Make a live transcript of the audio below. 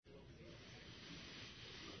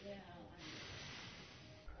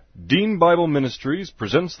Dean Bible Ministries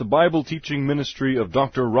presents the Bible teaching ministry of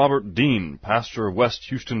Dr. Robert Dean, pastor of West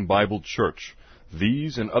Houston Bible Church.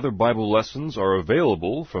 These and other Bible lessons are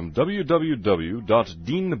available from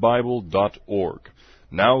www.deanbible.org.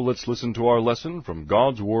 Now let's listen to our lesson from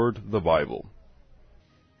God's Word, the Bible.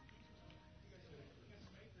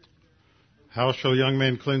 How shall a young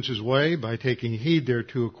man cleanse his way? By taking heed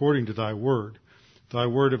thereto according to thy word. Thy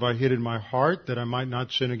word have I hid in my heart, that I might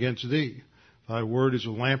not sin against thee. Thy word is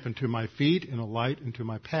a lamp unto my feet and a light unto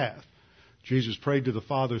my path. Jesus prayed to the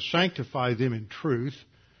Father, sanctify them in truth.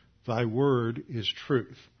 Thy word is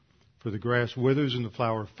truth. For the grass withers and the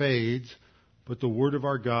flower fades, but the word of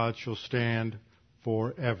our God shall stand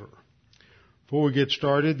forever. Before we get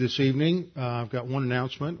started this evening, I've got one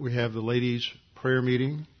announcement. We have the ladies' prayer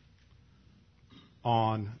meeting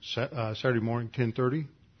on Saturday morning, 10:30,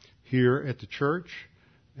 here at the church.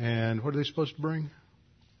 And what are they supposed to bring?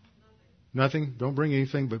 Nothing. Don't bring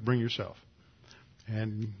anything, but bring yourself.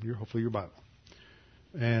 And hopefully your Bible.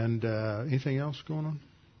 And anything else going on?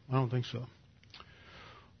 I don't think so.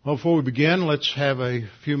 Well, before we begin, let's have a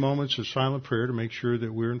few moments of silent prayer to make sure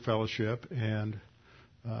that we're in fellowship. And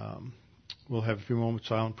we'll have a few moments of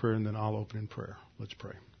silent prayer, and then I'll open in prayer. Let's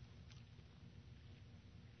pray.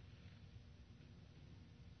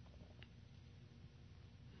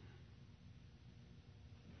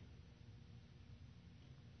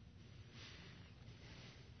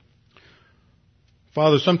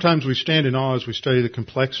 Father, sometimes we stand in awe as we study the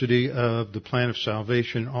complexity of the plan of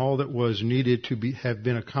salvation, all that was needed to have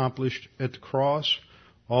been accomplished at the cross,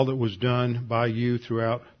 all that was done by you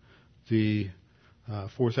throughout the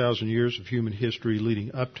 4,000 years of human history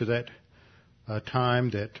leading up to that time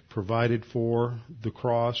that provided for the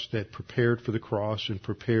cross, that prepared for the cross and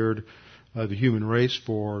prepared the human race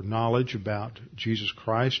for knowledge about Jesus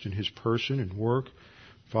Christ and His person and work.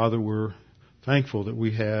 Father, we're thankful that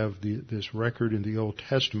we have this record in the Old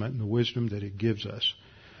Testament and the wisdom that it gives us.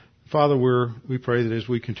 Father, we pray that as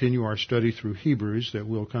we continue our study through Hebrews, that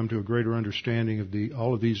we'll come to a greater understanding of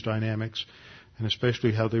all of these dynamics, and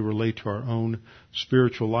especially how they relate to our own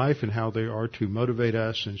spiritual life and how they are to motivate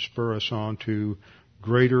us and spur us on to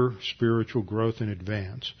greater spiritual growth and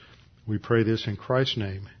advance. We pray this in Christ's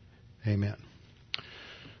name. Amen.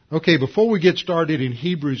 Okay, before we get started in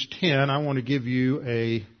Hebrews 10, I want to give you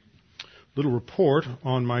a little report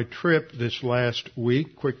on my trip this last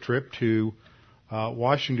week, quick trip to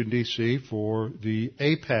Washington, D.C. for the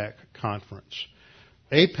AIPAC conference.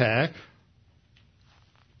 AIPAC,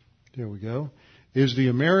 there we go, is the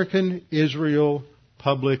American Israel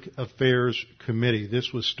Public Affairs Committee.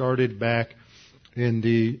 This was started back in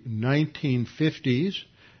the 1950s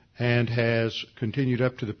and has continued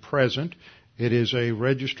up to the present. It is a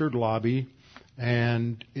registered lobby,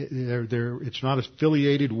 and it's not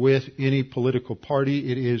affiliated with any political party.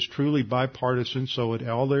 It is truly bipartisan, so at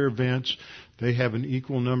all their events, they have an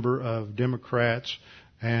equal number of Democrats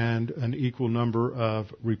and an equal number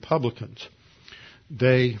of Republicans.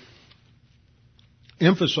 They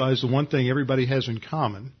emphasize the one thing everybody has in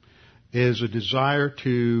common is a desire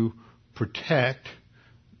to protect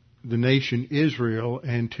the nation Israel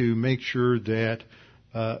and to make sure that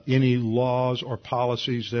any laws or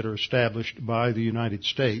policies that are established by the United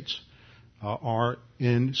States are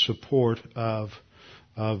in support of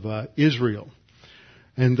Israel.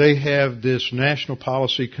 And they have this national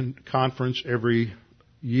policy conference every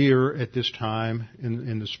year at this time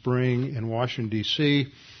in the spring in Washington,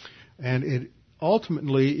 D.C., and it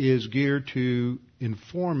ultimately is geared to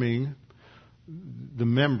informing the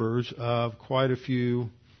members of quite a few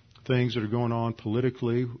things that are going on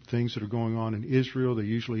politically, things that are going on in Israel. They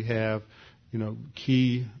usually have,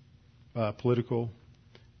 key political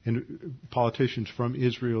and politicians from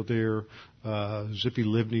Israel there. Zippy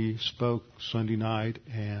Livni spoke Sunday night,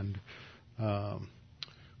 and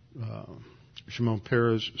Shimon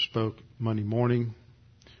Peres spoke Monday morning.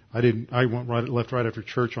 I went left right after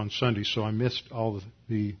church on Sunday, so I missed all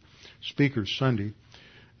the speakers Sunday.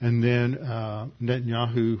 And then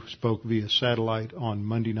Netanyahu spoke via satellite on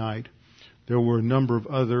Monday night. There were a number of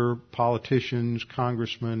other politicians,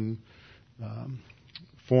 congressmen,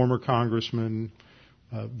 former congressmen,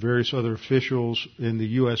 various other officials in the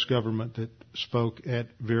U.S. government that spoke at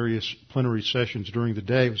various plenary sessions during the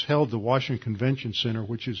day. It was held at the Washington Convention Center,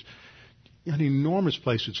 which is an enormous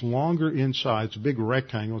place. It's longer inside. It's a big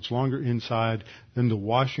rectangle. It's longer inside than the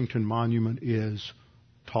Washington Monument is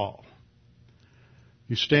tall.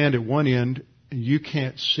 You stand at one end, and you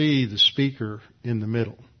can't see the speaker in the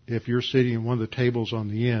middle. If you're sitting at one of the tables on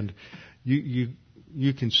the end, you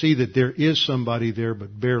can see that there is somebody there,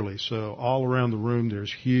 but barely. So all around the room,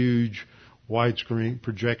 there's huge widescreen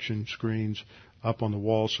projection screens up on the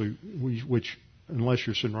wall, which, unless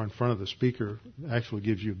you're sitting right in front of the speaker, actually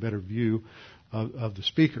gives you a better view of the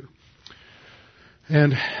speaker.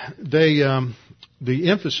 And the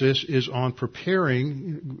emphasis is on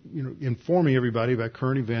preparing, informing everybody about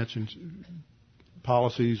current events and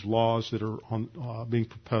policies, laws that are being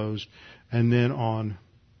proposed. And then on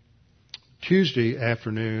Tuesday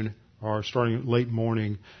afternoon, or starting late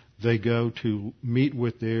morning, they go to meet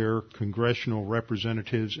with their congressional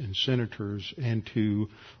representatives and senators and to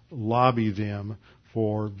lobby them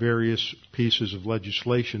for various pieces of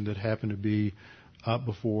legislation that happen to be up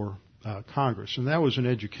before Congress. And that was an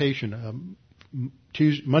education.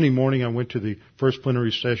 Monday morning I went to the first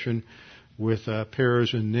plenary session with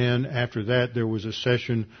Perez, and then after that there was a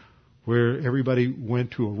session where everybody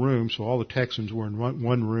went to a room, so all the Texans were in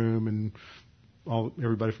one room and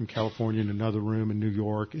everybody from California in another room in New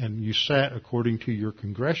York, and you sat according to your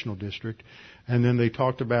congressional district, and then they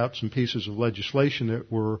talked about some pieces of legislation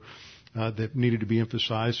that needed to be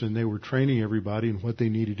emphasized, and they were training everybody in what they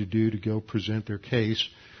needed to do to go present their case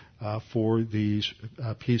for these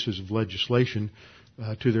pieces of legislation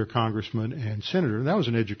to their congressman and senator. And that was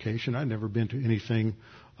an education. I'd never been to anything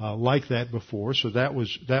like that before, so that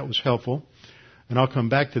was helpful. And I'll come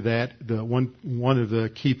back to that, one of the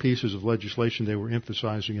key pieces of legislation they were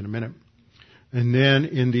emphasizing in a minute. And then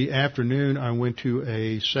in the afternoon, I went to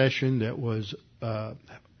a session that was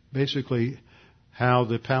basically how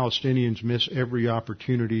the Palestinians miss every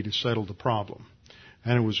opportunity to settle the problem.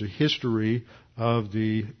 And it was a history of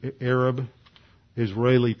the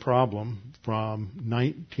Arab-Israeli problem from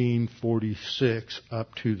 1946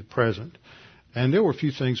 up to the present. And there were a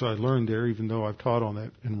few things I learned there, even though I've taught on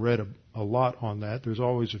that and read a lot on that. There's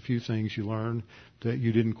always a few things you learn that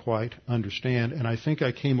you didn't quite understand. And I think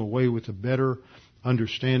I came away with a better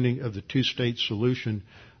understanding of the two-state solution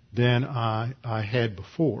than I had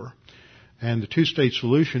before. And the two-state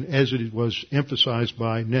solution, as it was emphasized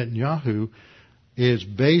by Netanyahu, is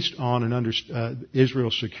based on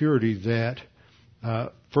Israel's security that,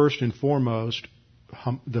 first and foremost,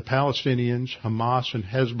 the Palestinians, Hamas, and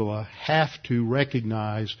Hezbollah have to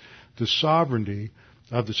recognize the sovereignty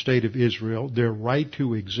of the State of Israel, their right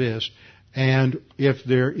to exist, and if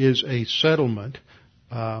there is a settlement,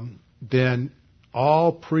 then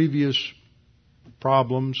all previous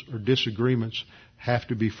problems or disagreements have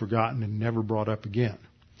to be forgotten and never brought up again.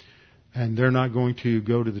 And they're not going to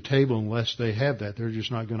go to the table unless they have that. They're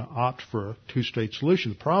just not going to opt for a two-state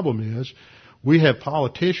solution. The problem is we have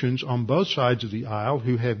politicians on both sides of the aisle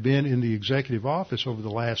who have been in the executive office over the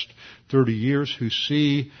last 30 years who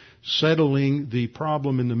see settling the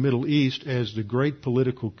problem in the Middle East as the great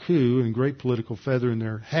political coup and great political feather in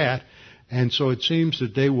their hat. And so it seems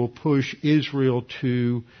that they will push Israel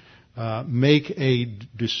to make a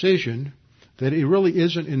decision that it really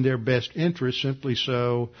isn't in their best interest, simply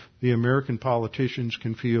so the American politicians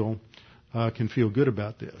can feel good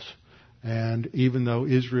about this. And even though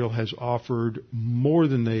Israel has offered more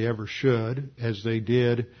than they ever should, as they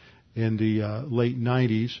did in the late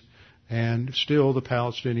 90s, and still the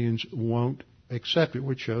Palestinians won't accept it,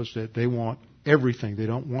 which shows that they want everything. They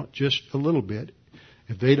don't want just a little bit.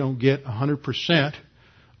 If they don't get 100%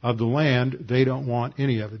 of the land, they don't want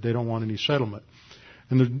any of it. They don't want any settlement.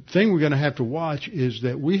 And the thing we're going to have to watch is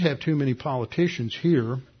that we have too many politicians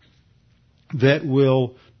here that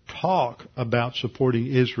will talk about supporting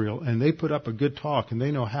Israel, and they put up a good talk, and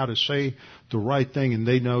they know how to say the right thing, and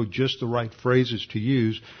they know just the right phrases to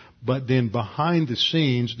use, but then behind the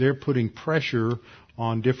scenes, they're putting pressure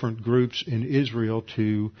on different groups in Israel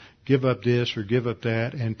to give up this or give up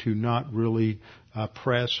that, and to not really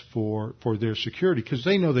press for their security, because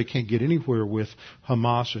they know they can't get anywhere with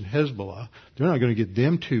Hamas and Hezbollah. They're not going to get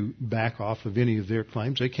them to back off of any of their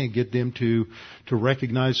claims. They can't get them to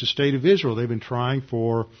recognize the State of Israel. They've been trying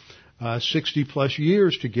for 60 plus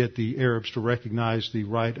years to get the Arabs to recognize the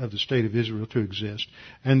right of the State of Israel to exist.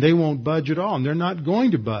 And they won't budge at all, and they're not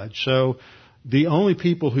going to budge. So the only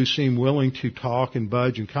people who seem willing to talk and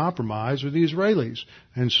budge and compromise are the Israelis.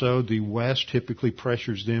 And so the West typically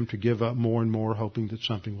pressures them to give up more and more, hoping that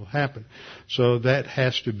something will happen. So that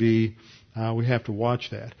has to be, we have to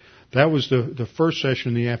watch that. That was the first session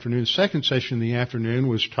in the afternoon. The second session in the afternoon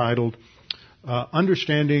was titled,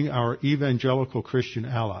 Understanding Our Evangelical Christian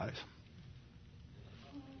Allies.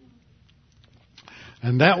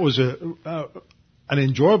 And that was an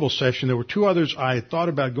enjoyable session. There were two others I had thought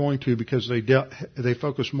about going to because they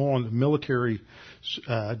focused more on the military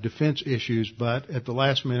defense issues, but at the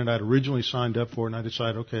last minute I'd originally signed up for it, and I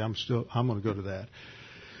decided, okay, I'm going to go to that.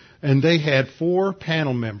 And they had 4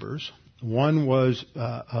 panel members. One was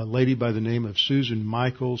a lady by the name of Susan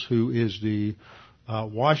Michaels, who is the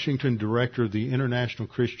Washington director of the International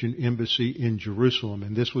Christian Embassy in Jerusalem.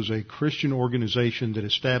 And this was a Christian organization that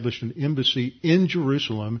established an embassy in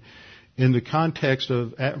Jerusalem in the context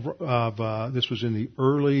of this was in the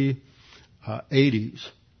early 80s,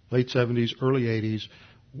 late 70s, early 80s,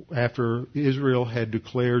 after Israel had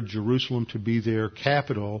declared Jerusalem to be their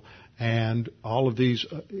capital, and all of these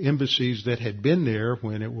embassies that had been there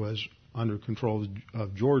when it was under control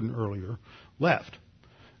of Jordan earlier left.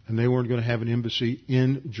 And they weren't going to have an embassy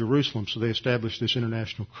in Jerusalem, so they established this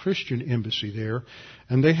International Christian Embassy there.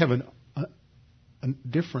 And they have a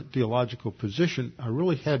different theological position. I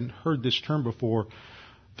really hadn't heard this term before.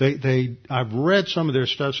 I've read some of their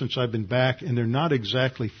stuff since I've been back, and they're not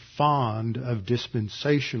exactly fond of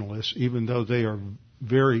dispensationalists, even though they are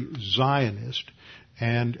very Zionist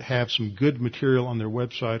and have some good material on their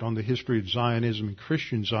website on the history of Zionism and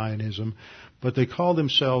Christian Zionism. But they call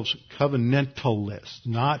themselves covenantalists,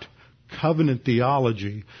 not covenant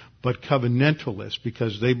theology, but covenantalists,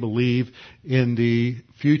 because they believe in the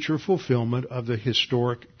future fulfillment of the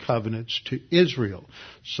historic covenants to Israel.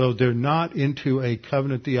 So they're not into a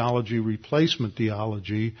covenant theology, replacement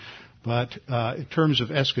theology, but in terms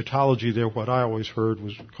of eschatology, they're what I always heard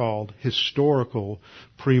was called historical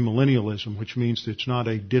premillennialism, which means that it's not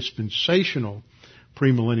a dispensational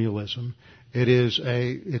premillennialism.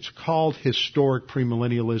 It's called historic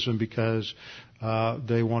premillennialism because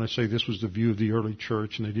they want to say this was the view of the early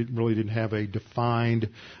church, and they didn't have a defined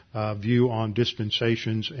view on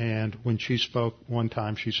dispensations. And when she spoke one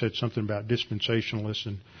time, she said something about dispensationalists,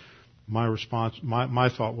 and my response, my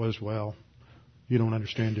thought was, well, you don't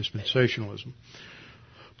understand dispensationalism.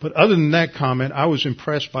 But other than that comment, I was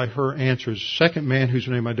impressed by her answers. The second man, whose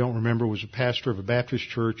name I don't remember, was a pastor of a Baptist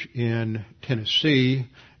church in Tennessee,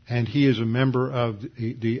 and he is a member of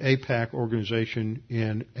the AIPAC organization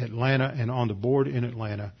in Atlanta and on the board in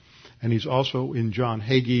Atlanta. And he's also in John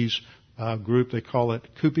Hagee's group. They call it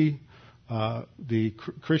CUPI, the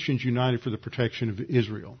Christians United for the Protection of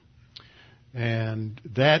Israel. And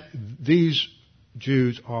these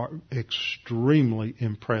Jews are extremely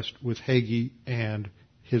impressed with Hagee and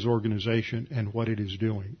his organization and what it is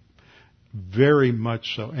doing. Very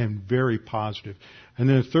much so, and very positive. And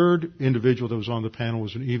then a third individual that was on the panel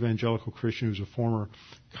was an evangelical Christian who was a former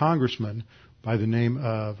congressman by the name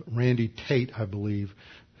of Randy Tate, I believe,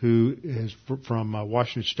 who is from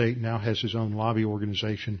Washington State, now has his own lobby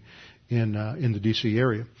organization in the D.C.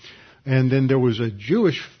 area. And then there was a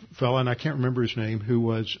Jewish fellow, and I can't remember his name, who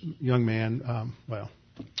was a young man,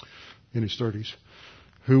 in his 30s,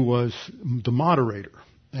 who was the moderator.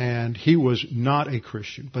 And he was not a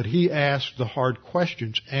Christian, but he asked the hard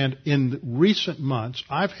questions. And in recent months,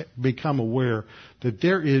 I've become aware that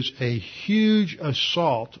there is a huge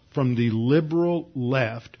assault from the liberal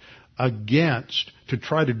left to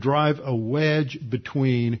try to drive a wedge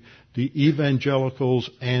between the evangelicals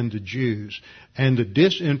and the Jews. And the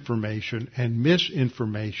disinformation and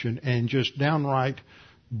misinformation and just downright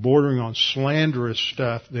bordering on slanderous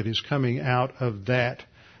stuff that is coming out of that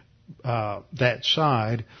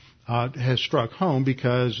side has struck home,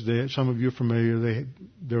 because some of you are familiar.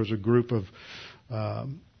 There was a group of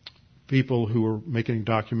people who were making a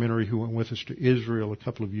documentary who went with us to Israel a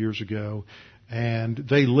couple of years ago, and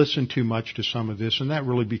they listened too much to some of this, and that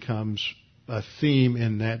really becomes a theme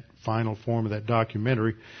in that final form of that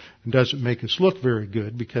documentary, and doesn't make us look very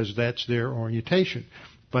good because that's their orientation.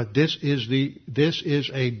 But this is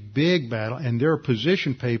a big battle, and there are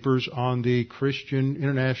position papers on the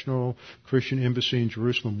International Christian Embassy in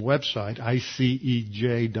Jerusalem website,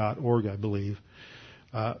 icej.org, I believe.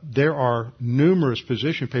 There are numerous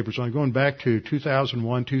position papers going back to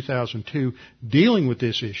 2001, 2002, dealing with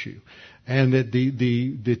this issue. And that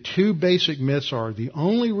the two basic myths are: the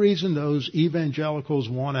only reason those evangelicals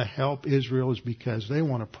want to help Israel is because they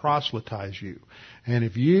want to proselytize you. And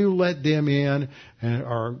if you let them in and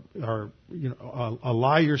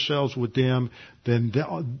ally yourselves with them, then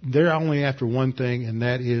they're only after one thing, and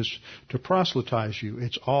that is to proselytize you.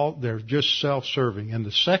 They're just self-serving. And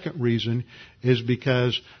the second reason is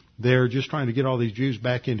because they're just trying to get all these Jews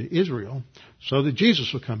back into Israel so that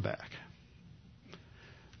Jesus will come back.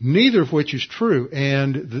 Neither of which is true.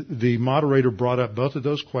 And the moderator brought up both of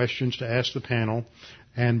those questions to ask the panel,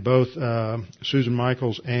 and both Susan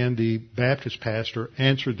Michaels and the Baptist pastor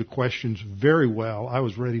answered the questions very well. I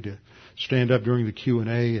was ready to stand up during the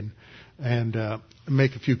Q&A and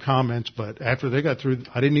make a few comments, but after they got through,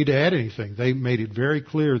 I didn't need to add anything. They made it very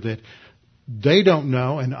clear that they don't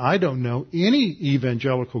know, and I don't know, any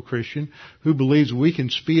evangelical Christian who believes we can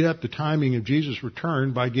speed up the timing of Jesus'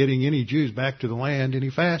 return by getting any Jews back to the land any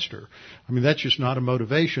faster. I mean, that's just not a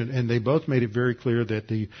motivation, and they both made it very clear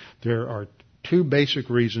that there are two basic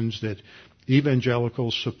reasons that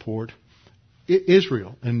evangelicals support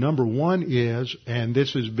Israel. And number one is, and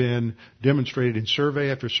this has been demonstrated in survey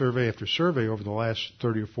after survey after survey over the last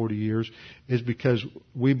 30 or 40 years, is because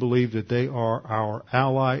we believe that they are our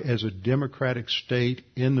ally as a democratic state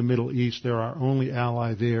in the Middle East. They're our only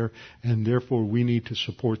ally there, and therefore we need to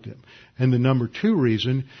support them. And the number two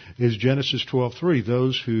reason is Genesis 12:3.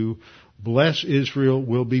 Those who bless Israel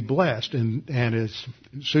will be blessed. And as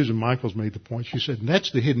Susan Michaels made the point, she said,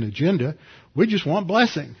 that's the hidden agenda. We just want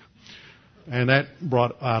blessing. And that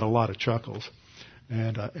brought out a lot of chuckles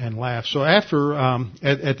and laughs. So after,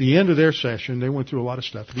 at the end of their session, they went through a lot of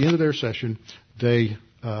stuff. At the end of their session, they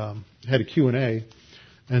had a Q&A,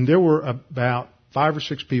 and there were about 5 or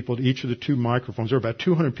 6 people at each of the two microphones. There were about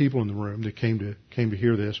 200 people in the room that came to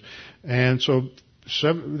hear this. And so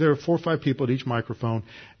there were 4 or 5 people at each microphone,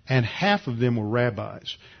 and half of them were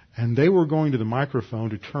rabbis. And they were going to the microphone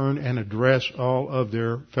to turn and address all of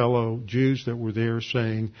their fellow Jews that were there,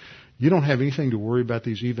 saying, you don't have anything to worry about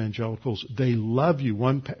these evangelicals. They love you.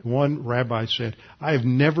 One rabbi said, I have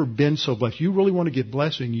never been so blessed. You really want to get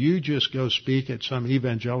blessing, you just go speak at some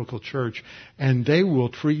evangelical church, and they will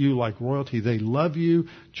treat you like royalty. They love you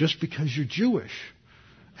just because you're Jewish.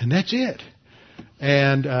 And that's it.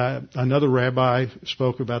 And another rabbi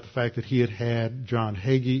spoke about the fact that he had John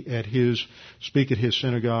Hagee speak at his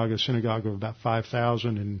synagogue, a synagogue of about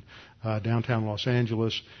 5,000 in downtown Los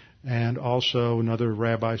Angeles. And also another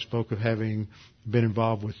rabbi spoke of having been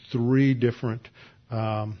involved with 3 different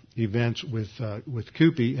events with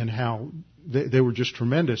Kupi, and how they were just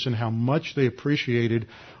tremendous, and how much they appreciated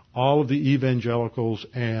all of the evangelicals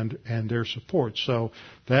and their support. So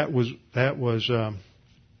that was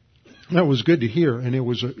good to hear, and it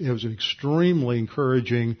was an extremely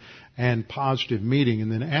encouraging and positive meeting. And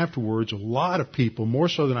then afterwards, a lot of people, more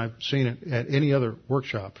so than I've seen it at any other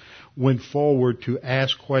workshop, went forward to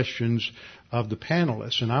ask questions of the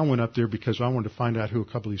panelists. And I went up there because I wanted to find out who a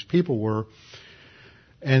couple of these people were.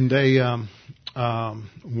 And they,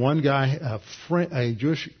 one guy, a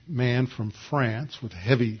Jewish man from France with a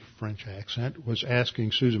heavy French accent, was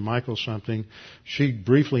asking Susan Michaels something. She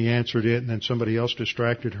briefly answered it, and then somebody else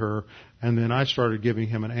distracted her. And then I started giving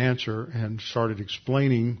him an answer and started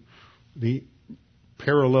explaining the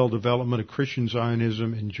parallel development of Christian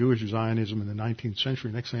Zionism and Jewish Zionism in the 19th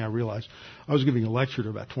century. Next thing I realized, I was giving a lecture to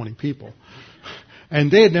about 20 people.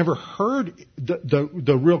 And they had never heard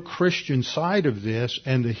the real Christian side of this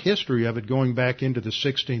and the history of it going back into the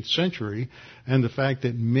 16th century, and the fact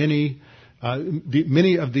that many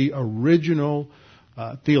of the original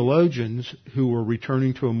theologians who were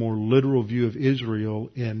returning to a more literal view of Israel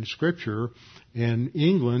in Scripture in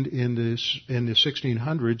England in the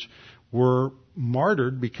 1600s were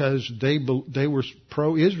martyred because they were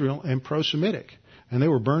pro-Israel and pro-Semitic, and they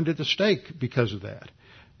were burned at the stake because of that.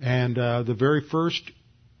 And the very first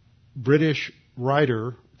British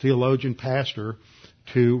writer, theologian, pastor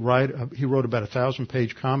to write, he wrote about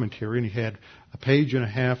 1,000-page commentary, and he had a page and a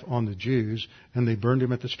half on the Jews, and they burned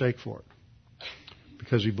him at the stake for it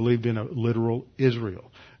because he believed in a literal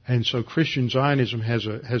Israel. And so Christian Zionism has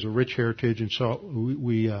a rich heritage, and so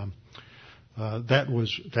that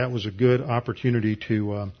was a good opportunity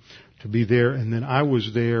to be there. And then I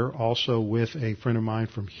was there also with a friend of mine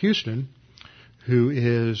from Houston, who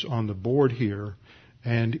is on the board here,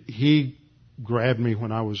 and he grabbed me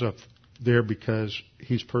when I was up there because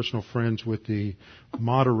he's personal friends with the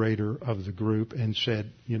moderator of the group, and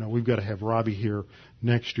said, we've got to have Robbie here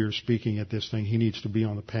next year speaking at this thing. He needs to be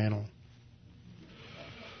on the panel.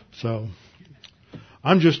 So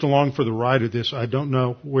I'm just along for the ride of this. I don't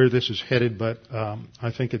know where this is headed, but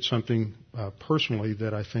I think it's something personally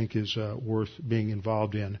that I think is worth being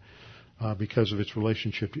involved in because of its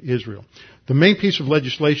relationship to Israel. The main piece of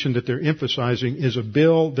legislation that they're emphasizing is a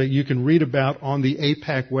bill that you can read about on the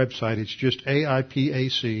AIPAC website. It's just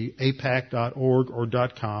AIPAC, AIPAC.org or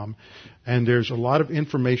 .com, and there's a lot of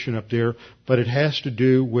information up there, but it has to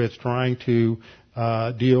do with trying to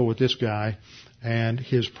deal with this guy and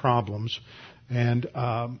his problems. And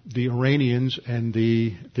the Iranians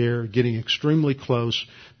they're getting extremely close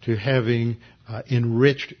to having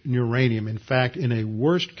enriched uranium. In fact, in a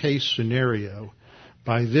worst case scenario,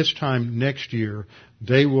 by this time next year,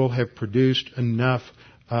 they will have produced enough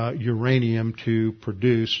uranium to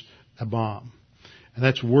produce a bomb. And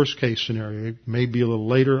that's worst case scenario. It may be a little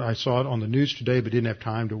later. I saw it on the news today, but didn't have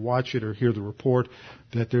time to watch it or hear the report,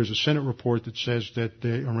 that there's a Senate report that says that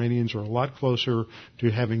the Iranians are a lot closer to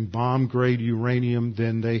having bomb-grade uranium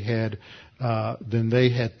than they had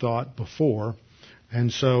thought before. And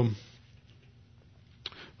so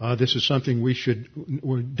This is something we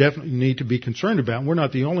definitely need to be concerned about. And we're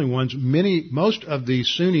not the only ones. Most of the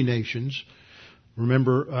Sunni nations,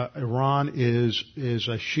 remember, Iran is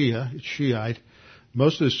a Shia, it's Shiite.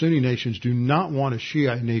 Most of the Sunni nations do not want a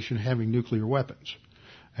Shiite nation having nuclear weapons.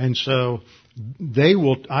 And so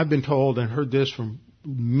I've been told and heard this from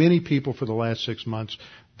many people for the last 6 months,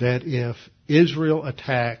 that if Israel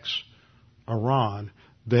attacks Iran,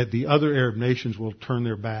 that the other Arab nations will turn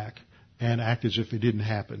their back and act as if it didn't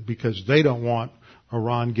happen, because they don't want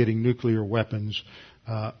Iran getting nuclear weapons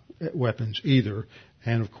either.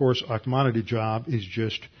 And of course, Ahmadinejad is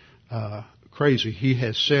just crazy. He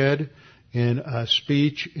has said in a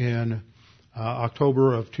speech in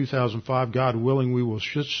October of 2005, God willing, we will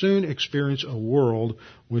soon experience a world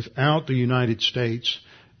without the United States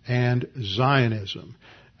and Zionism.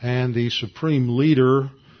 And the supreme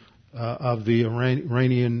leader of the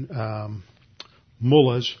Iranian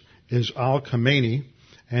mullahs is Al-Khamenei,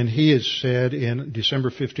 and he has said in December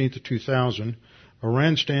 15th of 2000,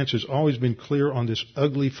 Iran's stance has always been clear on this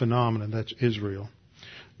ugly phenomenon, that's Israel.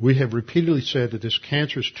 We have repeatedly said that this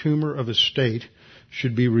cancerous tumor of a state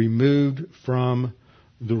should be removed from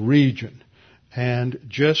the region. And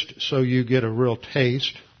just so you get a real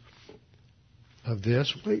taste of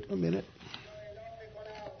this, wait a minute.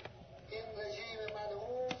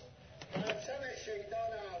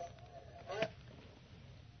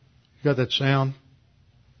 You got that sound?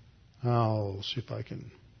 I'll see if I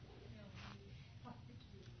can.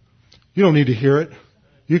 You don't need to hear it.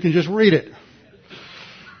 You can just read it.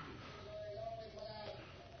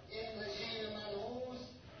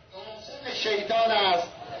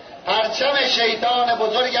 پرچم شیطان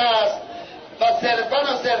بزرگ است و صرفاً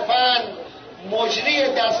مجری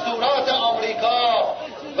دستورات آمریکا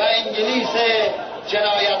و انگلیس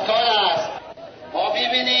جنایتکار است. ما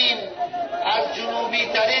ببینیم از جنوبی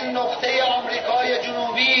ترین نقطه آمریکای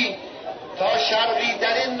جنوبی تا شرقی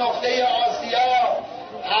ترین نقطه آسیا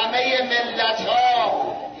همه ملت ها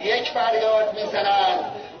یک فریاد میزنند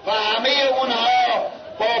و همه اونها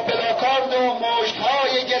با پلاکارد و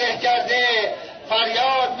مشت‌های گره کرده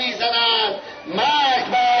فریاد میزنند مرگ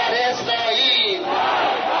بر اسرائیل.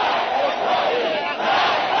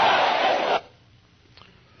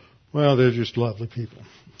 Well, they're just lovely people.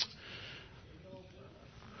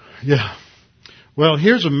 Yeah. Well,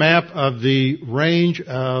 here's a map of the range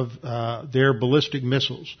of their ballistic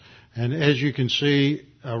missiles. And as you can see,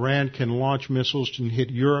 Iran can launch missiles to hit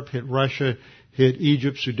Europe, hit Russia, hit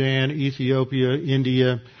Egypt, Sudan, Ethiopia,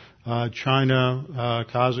 India, China,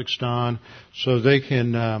 Kazakhstan. So they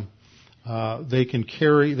can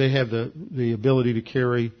carry, they have the ability to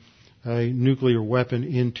carry a nuclear weapon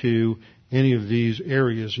into any of these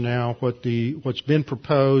areas. Now, what's been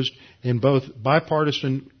proposed in both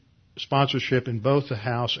bipartisan sponsorship in both the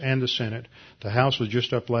House and the Senate, the House was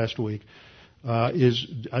just up last week, is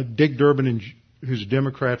Dick Durbin, who's a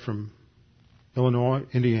Democrat from Illinois,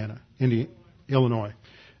 Illinois,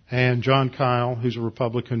 and John Kyle, who's a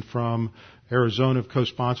Republican from Arizona, have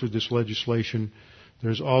co-sponsored this legislation.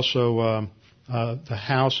 There's also the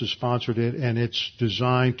House has sponsored it, and it's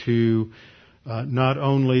designed to not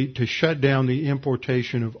only to shut down the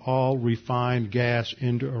importation of all refined gas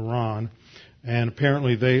into Iran, and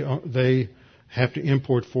apparently they have to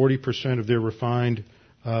import 40% of their refined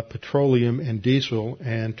petroleum and diesel,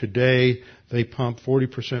 and today they pump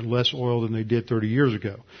 40% less oil than they did 30 years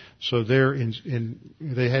ago. So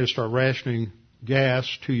they had to start rationing gas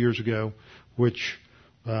 2 years ago, which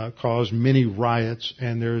caused many riots,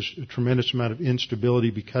 and there's a tremendous amount of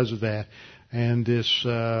instability because of that. And this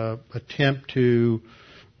attempt to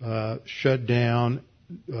shut down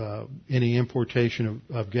any importation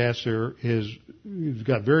of gas there it's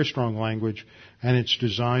got very strong language, and it's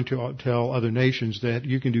designed to tell other nations that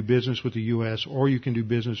you can do business with the U.S. or you can do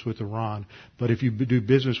business with Iran. But if you do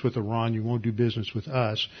business with Iran, you won't do business with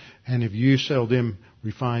us. And if you sell them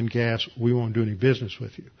refined gas, we won't do any business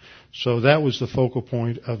with you. So that was the focal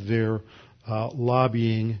point of their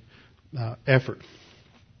lobbying effort.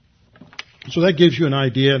 So that gives you an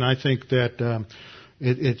idea, and I think that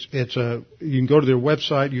you can go to their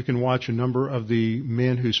website. You can watch a number of the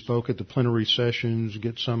men who spoke at the plenary sessions,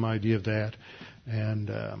 get some idea of that, and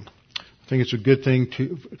I think it's a good thing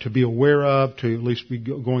to be aware of, to at least be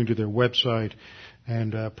going to their website.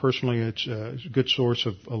 And personally, it's a good source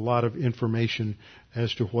of a lot of information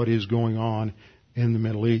as to what is going on in the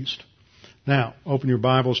Middle East. Now, open your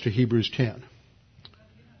Bibles to Hebrews 10.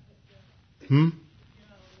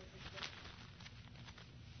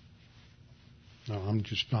 No, I'm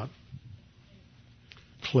just not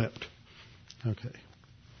clipped. Okay.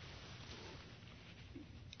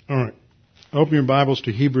 All right. Open your Bibles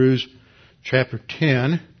to Hebrews chapter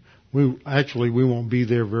 10. We won't be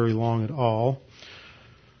there very long at all.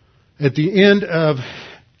 At the end of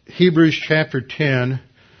Hebrews chapter 10,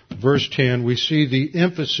 verse 10, we see the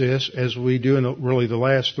emphasis, as we do in really the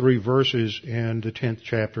last 3 verses in the 10th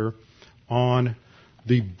chapter, on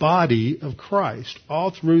the body of Christ.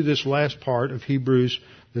 All through this last part of Hebrews,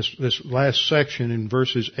 this last section in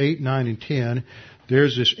verses 8, 9, and 10,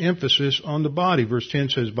 there's this emphasis on the body. Verse 10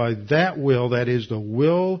 says, by that will, that is the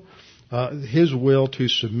will, His will to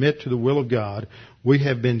submit to the will of God, we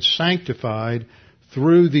have been sanctified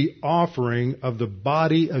through the offering of the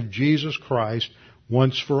body of Jesus Christ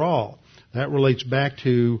once for all. That relates back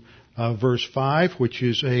to verse 5, which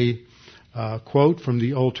is a quote from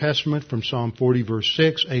the Old Testament, from Psalm 40, verse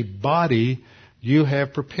 6, a body you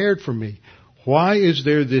have prepared for me. Why is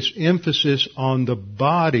there this emphasis on the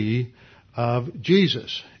body of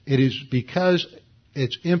Jesus? It is because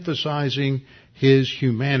it's emphasizing His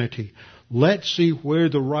humanity. Let's see where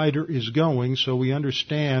the writer is going so we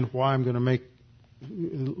understand why I'm going to make a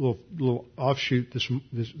little offshoot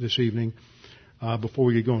this evening before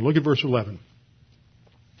we get going. Look at verse 11.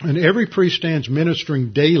 And every priest stands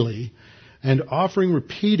ministering daily and offering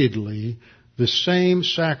repeatedly the same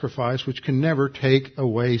sacrifice which can never take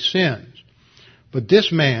away sins. But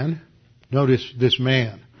this man, notice this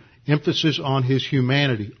man, emphasis on his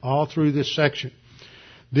humanity all through this section.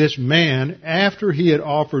 This man, after he had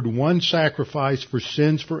offered one sacrifice for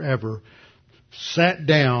sins forever, sat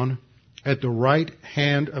down at the right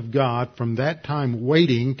hand of God, from that time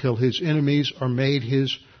waiting till his enemies are made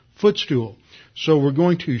his footstool. So we're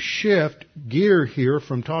going to shift gear here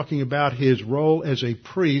from talking about his role as a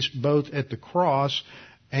priest, both at the cross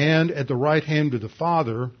and at the right hand of the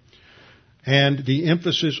Father, and the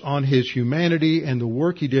emphasis on his humanity and the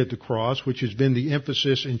work he did at the cross, which has been the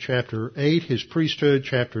emphasis in chapter 8, his priesthood,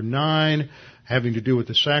 chapter 9, having to do with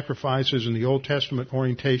the sacrifices and the Old Testament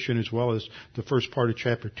orientation, as well as the first part of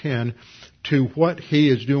chapter 10, to what he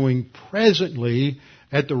is doing presently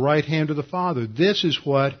at the right hand of the Father. This is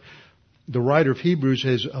what the writer of Hebrews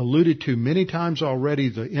has alluded to many times already,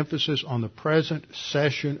 the emphasis on the present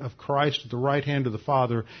session of Christ at the right hand of the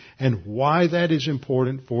Father, and why that is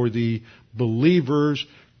important for the believer's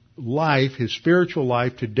life, his spiritual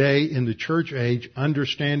life today in the church age,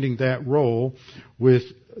 understanding that role with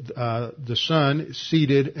the Son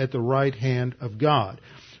seated at the right hand of God.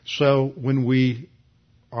 So when we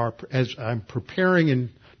are, as I'm preparing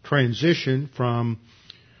in transition from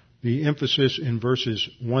the emphasis in verses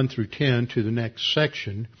 1 through 10 to the next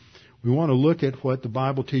section, we want to look at what the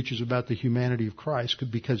Bible teaches about the humanity of Christ,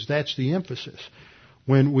 because that's the emphasis.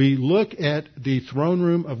 When we look at the throne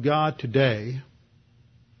room of God today,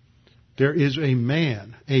 there is a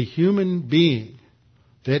man, a human being,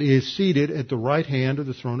 that is seated at the right hand of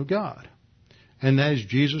the throne of God. And that is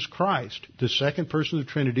Jesus Christ, the second person of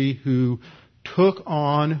the Trinity, who took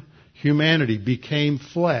on humanity, became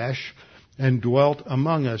flesh, and dwelt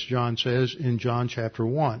among us, John says in John chapter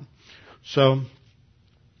 1. So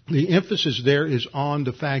the emphasis there is on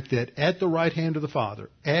the fact that at the right hand of the Father,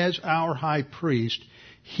 as our high priest,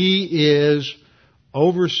 He is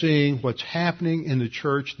overseeing what's happening in the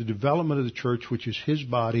church, the development of the church, which is His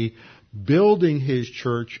body, building His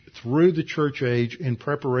church through the church age in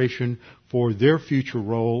preparation for their future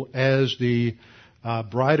role as the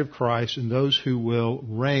bride of Christ and those who will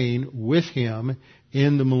reign with Him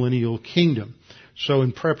in the millennial kingdom. So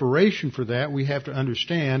in preparation for that, we have to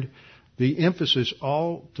understand the emphasis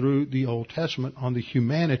all through the Old Testament on the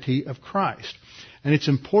humanity of Christ. And it's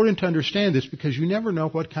important to understand this because you never know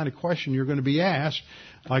what kind of question you're going to be asked.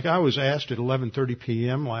 Like I was asked at 11:30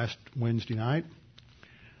 p.m. last Wednesday night,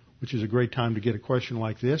 which is a great time to get a question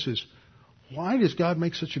like this, is why does God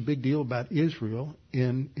make such a big deal about Israel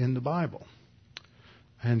in the Bible?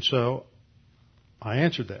 And so I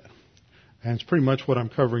answered that. And it's pretty much what I'm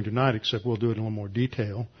covering tonight, except we'll do it in a little more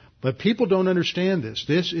detail. But people don't understand this.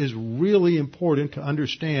 This is really important to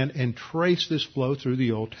understand and trace this flow through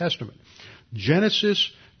the Old Testament.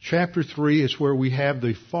 Genesis chapter 3 is where we have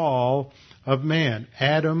the fall of man.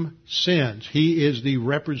 Adam sins. He is the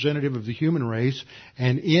representative of the human race,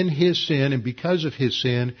 and in his sin, and because of his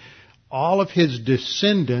sin, all of his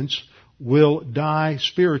descendants will die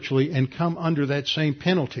spiritually and come under that same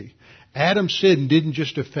penalty. Adam's sin didn't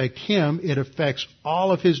just affect him, it affects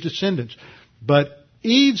all of his descendants. But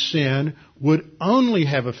Eve's sin would only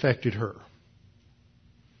have affected her.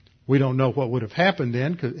 We don't know what would have happened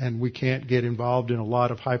then, and we can't get involved in a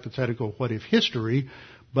lot of hypothetical what-if history,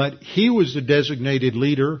 but he was the designated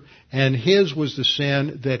leader, and his was the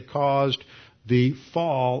sin that caused the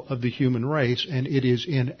fall of the human race, and it is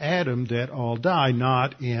in Adam that all die,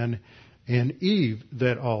 not in Eve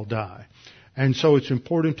that all die. And so it's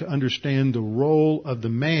important to understand the role of the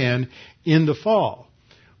man in the fall.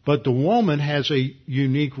 But the woman has a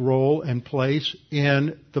unique role and place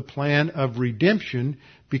in the plan of redemption,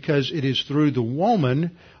 because it is through the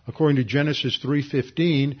woman, according to Genesis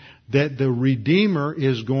 3:15, that the Redeemer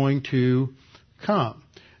is going to come.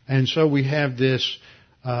 And so we have this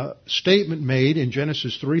statement made in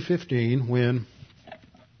Genesis 3:15 when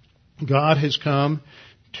God has come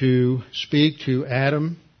to speak to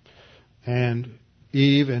Adam and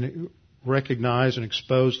Eve and recognize and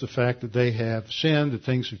expose the fact that they have sinned, that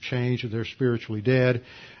things have changed, that they're spiritually dead.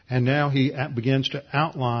 And now he begins to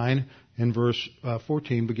outline, in verse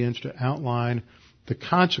 14, begins to outline the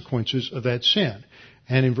consequences of that sin.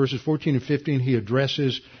 And in verses 14 and 15, he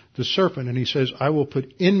addresses the serpent, and he says, I will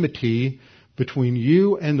put enmity between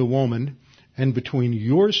you and the woman, and between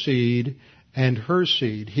your seed and her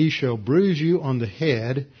seed. He shall bruise you on the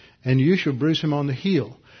head, and you shall bruise him on the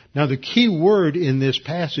heel. Now the key word in this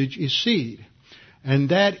passage is seed. And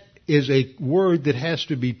that is a word that has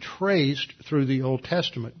to be traced through the Old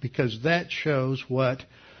Testament, because that shows what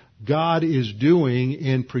God is doing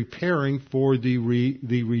in preparing for the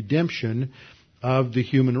redemption of the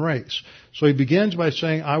human race. So he begins by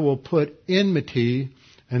saying, I will put enmity,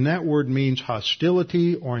 and that word means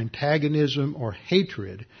hostility or antagonism or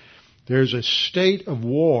hatred. There's a state of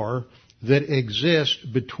war that exists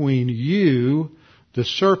between you, the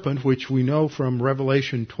serpent, which we know from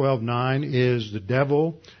Revelation 12:9 is the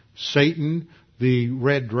devil, Satan, the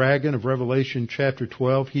red dragon of Revelation chapter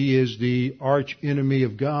 12. He is the arch enemy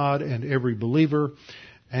of God and every believer.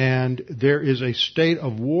 And there is a state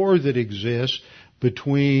of war that exists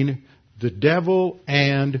between the devil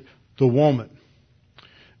and the woman.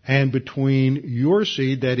 And between your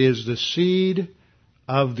seed, that is the seed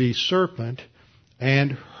of the serpent,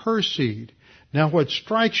 and her seed. Now what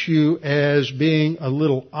strikes you as being a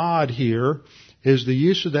little odd here is the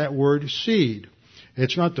use of that word seed.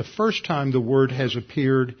 It's not the first time the word has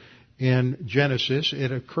appeared in Genesis.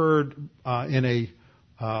 It occurred in a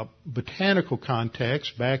botanical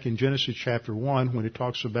context back in Genesis chapter 1 when it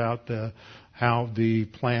talks about how the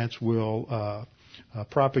plants will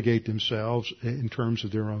propagate themselves in terms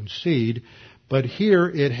of their own seed. But here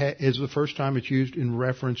it is the first time it's used in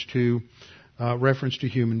reference to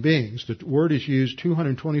human beings. The word is used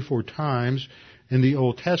 224 times in the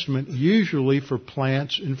Old Testament, usually for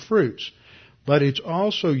plants and fruits. But it's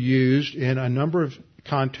also used in a number of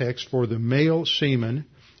contexts for the male semen,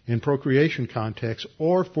 in procreation context,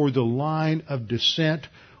 or for the line of descent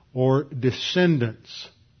or descendants.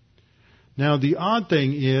 Now the odd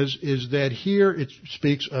thing is that here it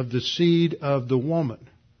speaks of the seed of the woman.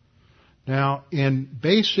 Now in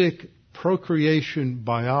basic procreation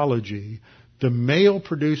biology, the male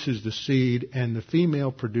produces the seed and the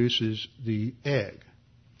female produces the egg.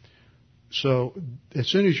 So as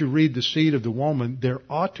soon as you read the seed of the woman, there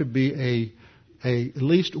ought to be at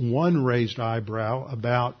least one raised eyebrow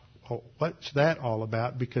about what's that all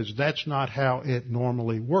about, because that's not how it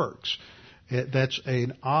normally works. That's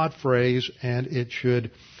an odd phrase, and it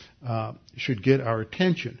should get our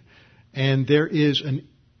attention. And there is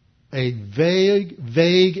a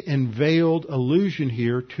vague and veiled allusion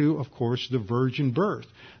here to, of course, the virgin birth,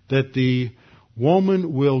 that the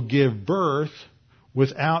woman will give birth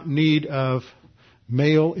without need of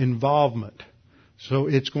male involvement. So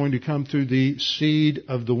it's going to come through the seed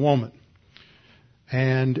of the woman.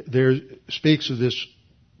 And there speaks of this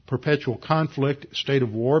perpetual conflict, state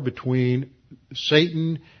of war between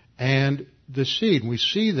Satan and the seed. We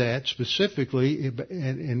see that specifically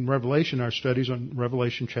in Revelation, our studies on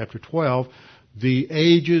Revelation chapter 12, the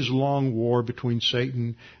ages-long war between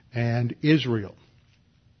Satan and Israel.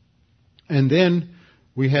 And then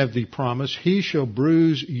we have the promise, he shall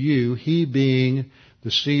bruise you, he being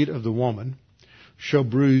the seed of the woman, shall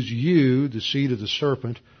bruise you, the seed of the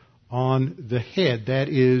serpent, on the head. That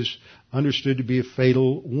is understood to be a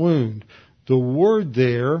fatal wound. The word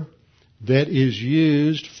there that is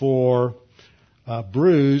used for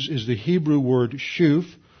bruise is the Hebrew word shuf,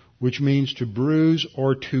 which means to bruise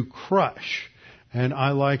or to crush. And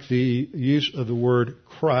I like the use of the word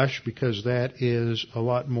crush because that is a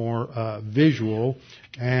lot more visual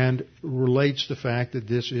and relates the fact that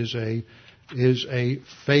this is a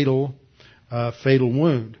fatal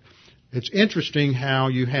wound. It's interesting how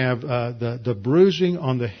you have the bruising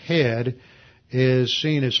on the head is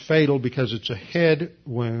seen as fatal because it's a head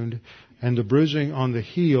wound, and the bruising on the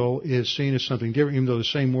heel is seen as something different. Even though the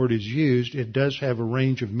same word is used, it does have a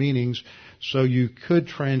range of meanings. So you could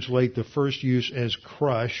translate the first use as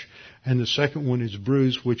crush, and the second one is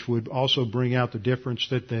bruise, which would also bring out the difference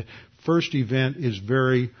that the first event is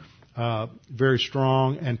very very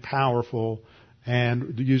strong and powerful,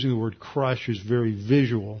 and using the word crush is very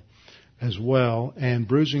visual as well. And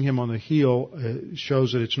bruising him on the heel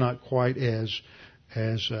shows that it's not quite as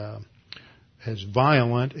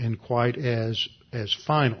violent and quite as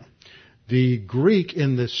final. The Greek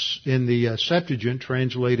in the Septuagint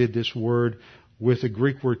translated this word with the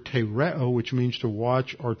Greek word tereo, which means to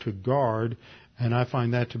watch or to guard, and I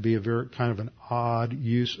find that to be a very kind of an odd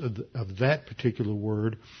use of that particular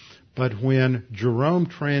word. But when Jerome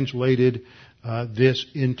translated this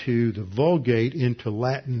into the Vulgate, into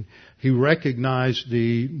Latin, he recognized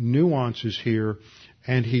the nuances here,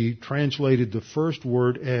 and he translated the first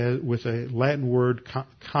word with a Latin word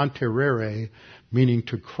conterere, meaning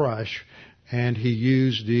to crush, and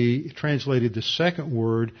he translated the second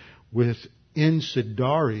word with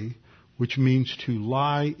incidere, which means to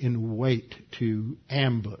lie in wait, to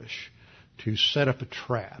ambush, to set up a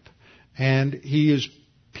trap. And he is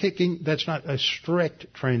that's not a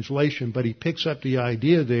strict translation, but he picks up the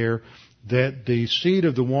idea there that the seed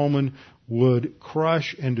of the woman would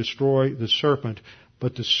crush and destroy the serpent,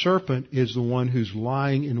 but the serpent is the one who's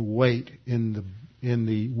lying in wait in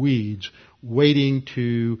the weeds, waiting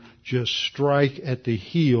to just strike at the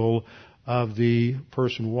heel of the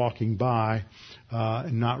person walking by,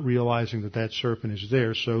 and not realizing that serpent is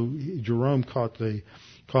there. So Jerome caught the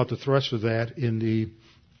thrust of that in the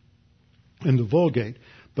Vulgate.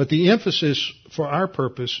 But the emphasis for our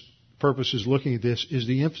purposes looking at this is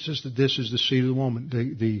the emphasis that this is the seed of the woman.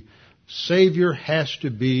 The Savior has to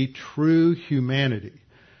be true humanity.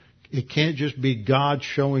 It can't just be God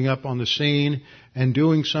showing up on the scene and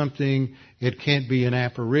doing something. It can't be an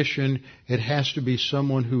apparition. It has to be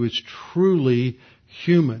someone who is truly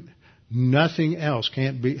human. Nothing else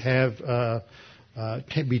can't be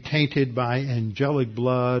tainted by angelic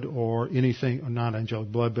blood or anything, or not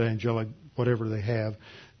angelic blood, but angelic whatever they have,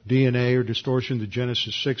 DNA or distortion, the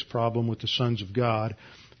Genesis 6 problem with the sons of God.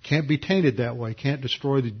 Can't be tainted that way. Can't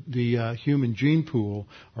destroy the human gene pool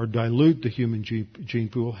or dilute the human gene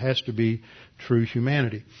pool. Has to be true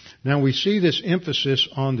humanity. Now we see this emphasis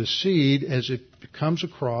on the seed as it comes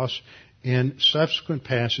across in subsequent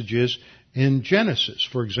passages in Genesis.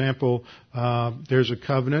 For example, there's a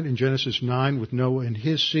covenant in Genesis 9 with Noah and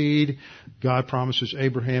his seed. God promises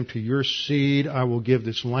Abraham, to your seed I will give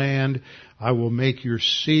this land. I will make your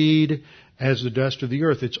seed as the dust of the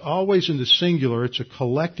earth. It's always in the singular. It's a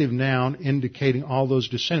collective noun indicating all those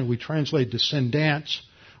descendants. We translate descendants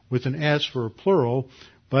with an S for a plural,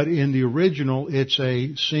 but in the original it's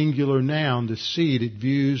a singular noun, the seed. It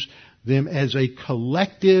views them as a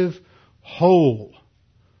collective whole.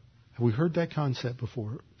 Have we heard that concept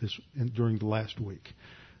before during the last week?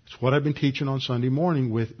 It's what I've been teaching on Sunday morning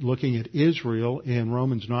with looking at Israel in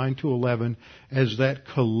Romans 9 to 11 as that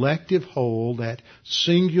collective whole, that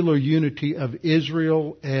singular unity of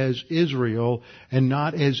Israel as Israel and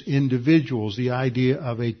not as individuals, the idea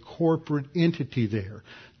of a corporate entity there.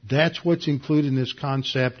 That's what's included in this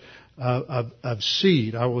concept of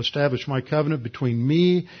seed. I will establish my covenant between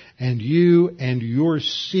me and you and your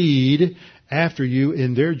seed after you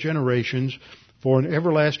in their generations for an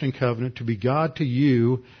everlasting covenant to be God to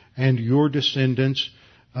you and your descendants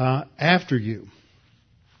after you.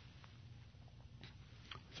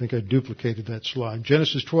 I think I duplicated that slide.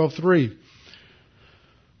 Genesis 12:3.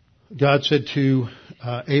 God said to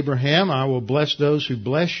Abraham, I will bless those who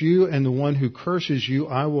bless you, and the one who curses you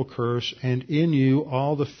I will curse, and in you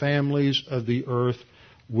all the families of the earth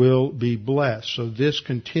will be blessed. So this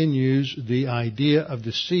continues the idea of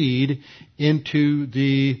the seed into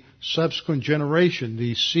the subsequent generation.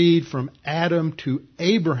 The seed from Adam to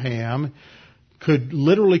Abraham could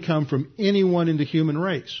literally come from anyone in the human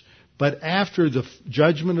race. But after the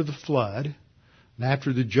judgment of the flood, and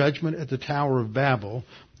after the judgment at the Tower of Babel,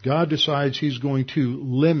 God decides He's going to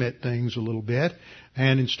limit things a little bit,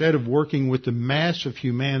 and instead of working with the mass of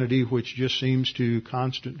humanity, which just seems to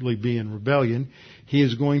constantly be in rebellion, He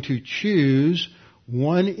is going to choose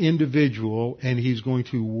one individual, and He's going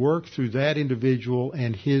to work through that individual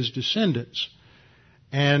and his descendants.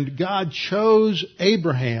 And God chose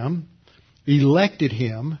Abraham, elected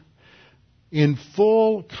him, in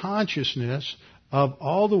full consciousness of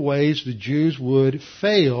all the ways the Jews would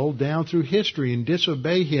fail down through history and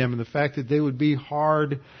disobey Him, and the fact that they would be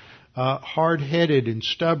hard-headed and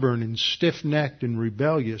stubborn and stiff-necked and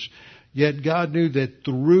rebellious. Yet God knew that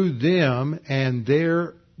through them and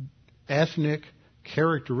their ethnic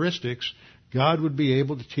characteristics, God would be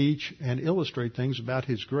able to teach and illustrate things about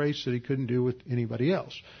His grace that He couldn't do with anybody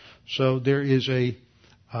else. So there is a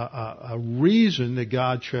a reason that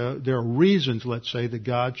God chose. There are reasons, let's say, that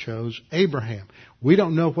God chose Abraham. We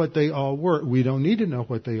don't know what they all were. We don't need to know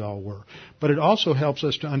what they all were. But it also helps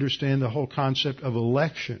us to understand the whole concept of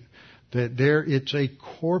election. That it's a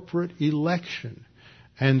corporate election.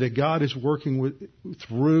 And that God is working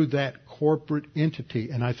through that corporate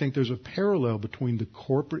entity. And I think there's a parallel between the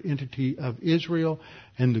corporate entity of Israel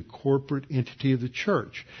and the corporate entity of the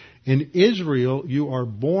church. In Israel, you are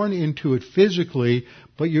born into it physically,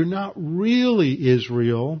 but you're not really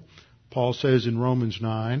Israel, Paul says in Romans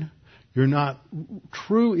 9. You're not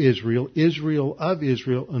true Israel, Israel of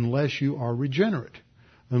Israel, unless you are regenerate,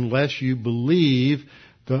 unless you believe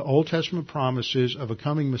the Old Testament promises of a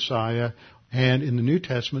coming Messiah, and in the New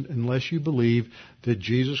Testament, unless you believe that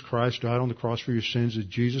Jesus Christ died on the cross for your sins, that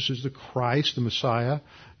Jesus is the Christ, the Messiah,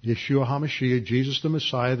 Yeshua HaMashiach, Jesus the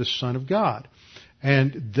Messiah, the Son of God.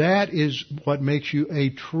 And that is what makes you a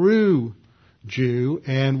true Jew,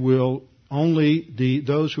 and will only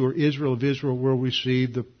those who are Israel of Israel will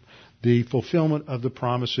receive the fulfillment of the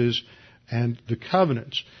promises and the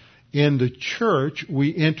covenants. In the church,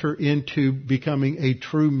 we enter into becoming a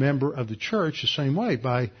true member of the church the same way,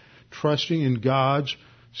 by trusting in God's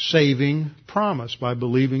saving promise, by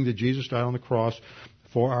believing that Jesus died on the cross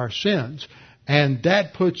for our sins. And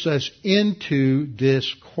that puts us into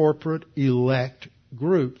this corporate elect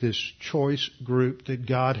group, this choice group that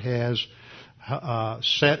God has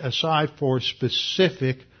set aside for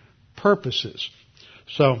specific purposes.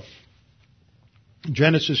 So,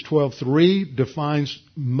 Genesis 12:3 defines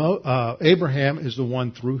Abraham as the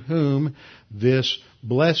one through whom this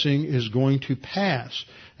blessing is going to pass.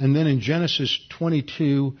 And then in Genesis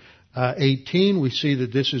 22:18 we see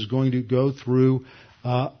that this is going to go through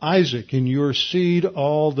Isaac. In your seed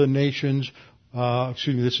all the nations,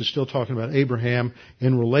 this is still talking about Abraham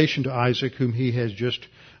in relation to Isaac, whom he has just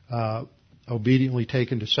obediently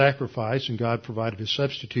taken to sacrifice, and God provided a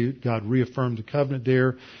substitute. God reaffirmed the covenant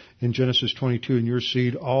there in Genesis 22, in your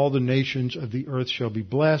seed all the nations of the earth shall be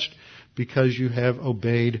blessed because you have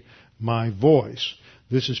obeyed my voice.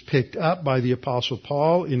 This is picked up by the Apostle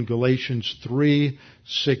Paul in Galatians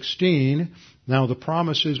 3:16. Now the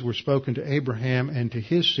promises were spoken to Abraham and to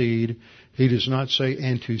his seed. He does not say,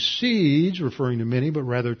 and to seeds, referring to many, but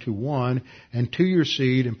rather to one, and to your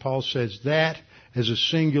seed. And Paul says that as a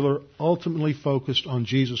singular, ultimately focused on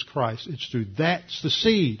Jesus Christ. That's the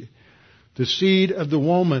seed of the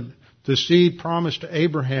woman, the seed promised to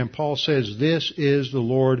Abraham. Paul says this is the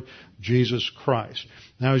Lord Jesus Christ.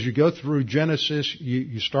 Now as you go through Genesis,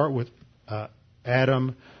 you start with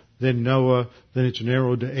Adam, then Noah, then it's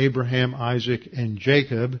narrowed to Abraham, Isaac, and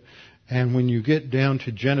Jacob. And when you get down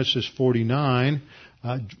to Genesis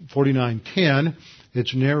 49:10,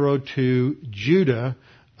 it's narrowed to Judah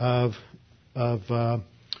of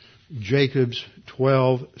Jacob's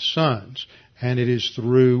 12 sons. And it is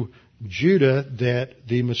through Judah that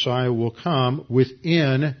the Messiah will come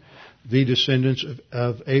within the descendants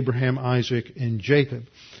of Abraham, Isaac, and Jacob.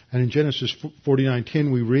 And in Genesis 49:10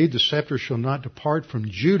 we read, the scepter shall not depart from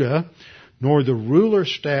Judah, nor the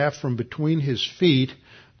ruler's staff from between his feet,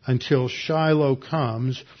 until Shiloh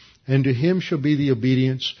comes, and to him shall be the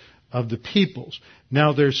obedience of the peoples.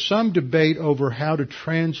 Now there's some debate over how to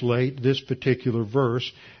translate this particular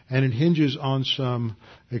verse, and it hinges on some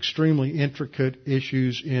extremely intricate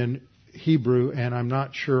issues in Hebrew, and I'm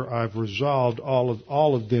not sure I've resolved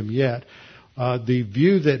all of them yet. The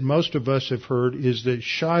view that most of us have heard is that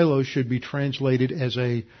Shiloh should be translated as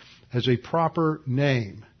a proper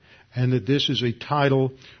name, and that this is a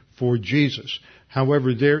title for Jesus.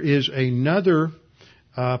 However, there is another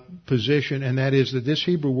position, and that is that this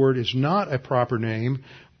Hebrew word is not a proper name,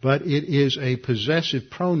 but it is a possessive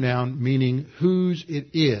pronoun meaning whose it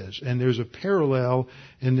is. And there's a parallel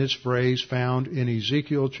in this phrase found in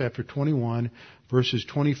Ezekiel chapter 21, verses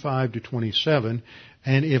 25 to 27.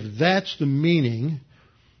 And if that's the meaning,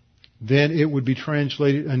 then it would be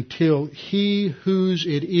translated until he whose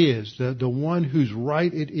it is, the one whose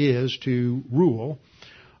right it is to rule,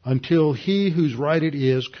 until he whose right it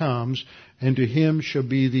is comes, and to him shall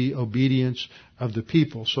be the obedience of the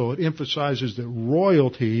people. So it emphasizes that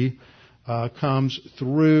royalty comes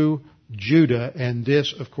through Judah, and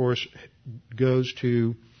this, of course, goes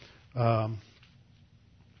to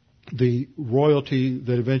the royalty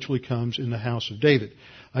that eventually comes in the house of David.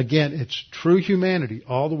 Again, it's true humanity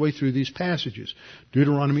all the way through these passages.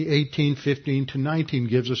 Deuteronomy 18:15 to 19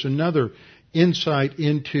 gives us another insight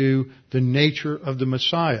into the nature of the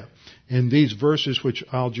Messiah. In these verses, which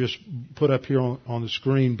I'll just put up here on the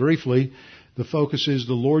screen briefly, the focus is,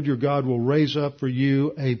 the Lord your God will raise up for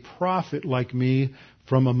you a prophet like me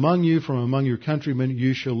from among you, from among your countrymen,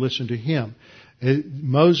 you shall listen to him.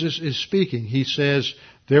 Moses is speaking. He says,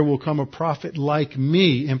 there will come a prophet like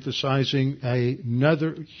me, emphasizing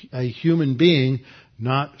a human being,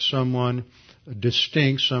 not someone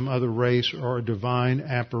distinct, some other race or a divine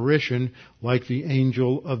apparition like the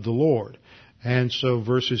angel of the Lord. And so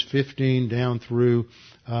verses 15 down through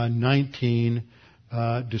 19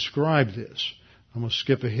 describe this. I'm going to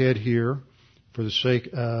skip ahead here for the sake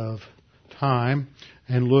of time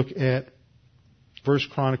and look at 1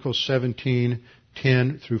 Chronicles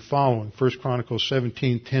 17:10 through following. 1 Chronicles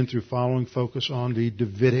 17:10 through following focus on the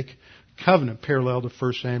Davidic covenant, parallel to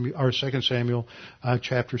 2 Samuel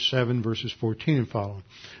chapter 7 verses 14 and following.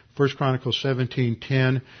 1 Chronicles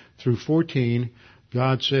 17:10 through 14,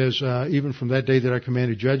 God says, even from that day that I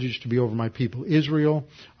commanded judges to be over my people Israel,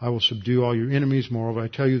 I will subdue all your enemies. Moreover, I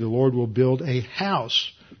tell you, the Lord will build a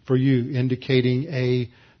house for you, indicating a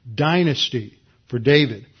dynasty for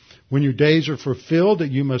David. When your days are fulfilled,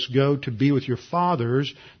 that you must go to be with your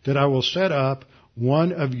fathers, that I will set up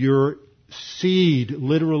one of your seed,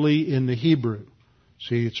 literally in the Hebrew.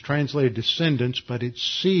 See, it's translated descendants, but it's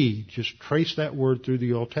seed. Just trace that word through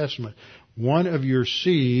the Old Testament. One of your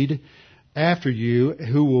seed after you,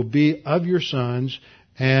 who will be of your sons,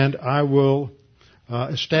 and I will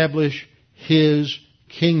establish his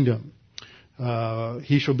kingdom.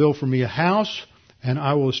 He shall build for me a house, and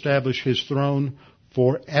I will establish his throne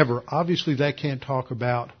forever. Obviously, that can't talk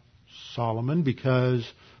about Solomon, because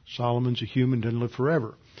Solomon's a human, doesn't live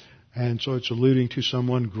forever. And so it's alluding to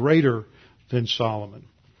someone greater than Solomon.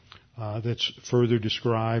 That's further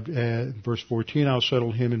described in verse 14. I'll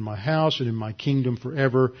settle him in my house and in my kingdom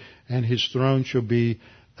forever, and his throne shall be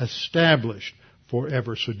established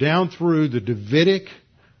forever. So down through the Davidic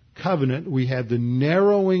covenant, we have the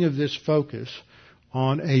narrowing of this focus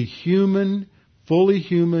on a human, fully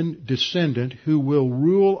human descendant who will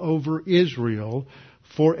rule over Israel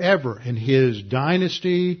forever. And his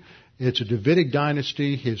dynasty, it's a Davidic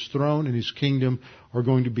dynasty, his throne and his kingdom are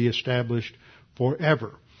going to be established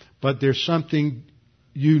forever. But there's something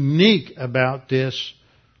unique about this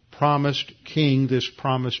promised king, this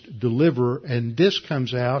promised deliverer, and this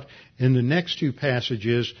comes out in the next two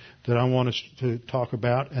passages that I want us to talk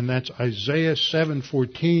about, and that's Isaiah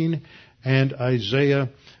 7:14 and Isaiah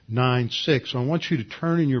 9:6. So I want you to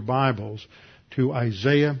turn in your Bibles to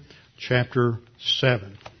Isaiah chapter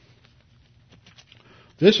 7.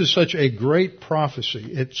 This is such a great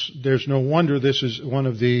prophecy. There's no wonder this is one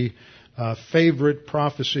of the favorite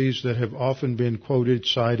prophecies that have often been quoted,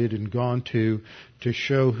 cited, and gone to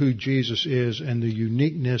show who Jesus is and the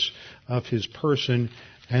uniqueness of his person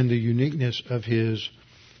and the uniqueness of his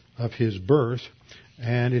birth.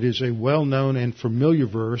 And it is a well-known and familiar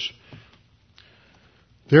verse.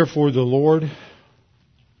 Therefore the Lord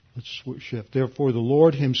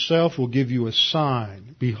himself will give you a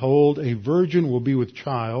sign. Behold, a virgin will be with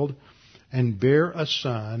child and bear a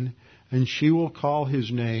son, and she will call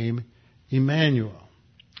his name Emmanuel.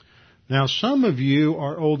 Now, some of you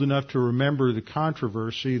are old enough to remember the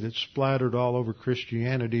controversy that splattered all over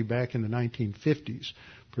Christianity back in the 1950s.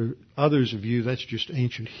 For others of you, that's just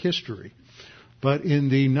ancient history. But in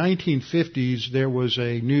the 1950s, there was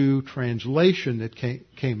a new translation that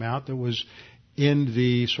came out that was in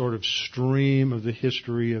the sort of stream of the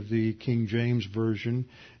history of the King James Version,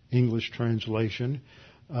 English translation,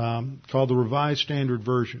 called the Revised Standard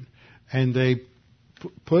Version. And they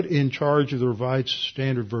put in charge of the Revised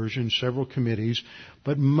Standard Version several committees,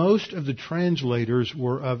 but most of the translators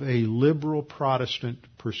were of a liberal Protestant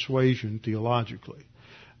persuasion theologically.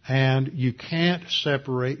 And you can't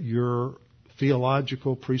separate your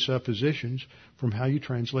theological presuppositions from how you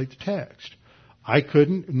translate the text. I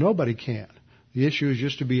couldn't, nobody can. The issue is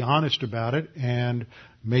just to be honest about it and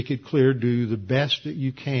make it clear, do the best that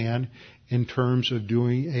you can in terms of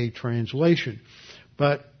doing a translation.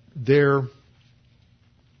 But their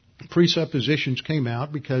presuppositions came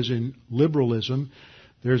out because in liberalism,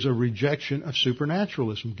 there's a rejection of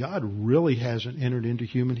supernaturalism. God really hasn't entered into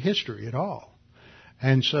human history at all.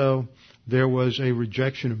 And so there was a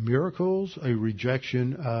rejection of miracles, a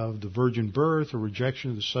rejection of the virgin birth, a rejection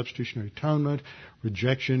of the substitutionary atonement,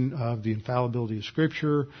 rejection of the infallibility of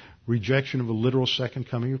Scripture, rejection of a literal second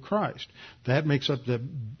coming of Christ. That makes up the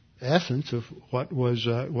essence of what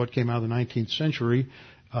came out of the 19th century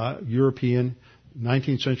European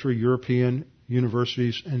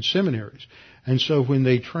universities and seminaries. And so when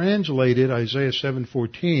they translated Isaiah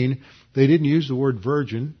 7:14, they didn't use the word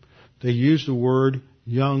virgin, they used the word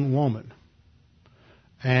young woman.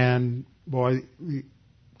 And boy,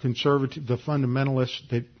 the fundamentalists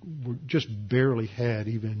that were just barely had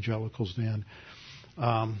evangelicals then,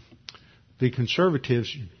 the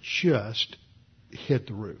conservatives just hit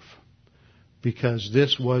the roof. because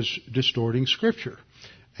this was distorting Scripture.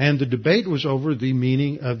 And the debate was over the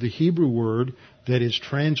meaning of the Hebrew word that is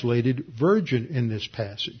translated virgin in this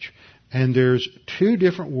passage. And there's two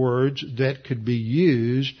different words that could be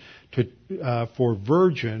used for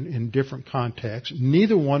virgin in different contexts,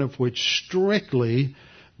 neither one of which strictly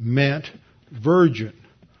meant virgin.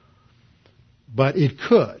 But it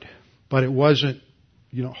could. But it wasn't,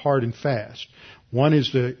 hard and fast. One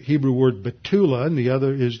is the Hebrew word betula, and the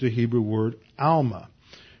other is the Hebrew word alma.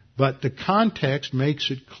 But the context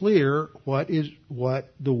makes it clear what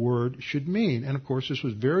the word should mean. And of course, this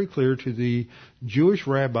was very clear to the Jewish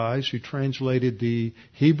rabbis who translated the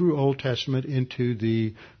Hebrew Old Testament into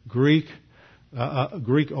the Greek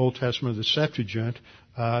Old Testament, the Septuagint,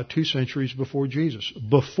 2 centuries before Jesus.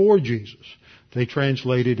 Before Jesus, they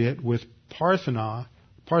translated it with parthenos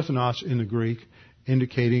in the Greek,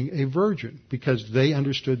 indicating a virgin, because they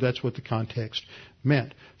understood that's what the context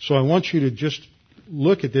meant. So I want you to just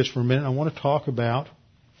look at this for a minute. I want to talk about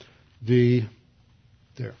the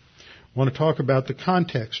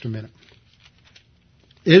context a minute.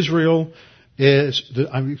 Israel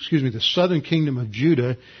the southern kingdom of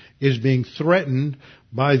Judah is being threatened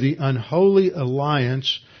by the unholy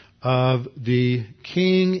alliance of the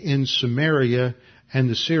king in Samaria and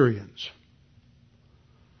the Syrians.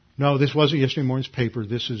 No, this wasn't yesterday morning's paper.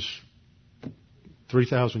 This is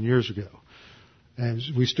 3,000 years ago. And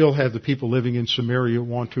we still have the people living in Samaria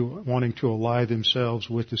wanting to ally themselves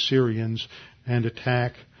with the Syrians and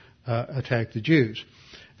attack the Jews.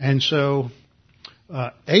 And so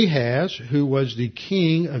Ahaz, who was the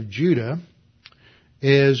king of Judah,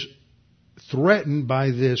 is threatened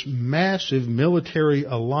by this massive military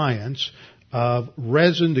alliance of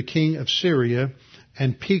Rezin, the king of Syria,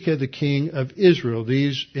 and Pekah, the king of Israel.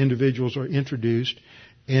 These individuals are introduced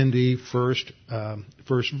in the first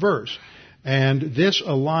verse. And this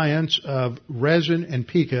alliance of Rezin and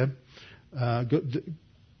Pekah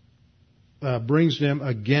brings them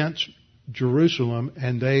against Jerusalem,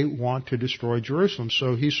 and they want to destroy Jerusalem.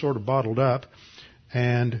 So he's sort of bottled up,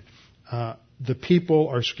 and the people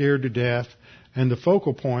are scared to death. And the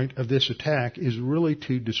focal point of this attack is really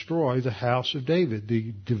to destroy the house of David,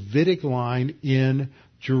 the Davidic line in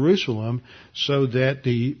Jerusalem, so that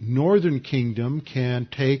the northern kingdom can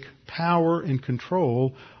take power and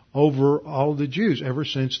control over all the Jews. Ever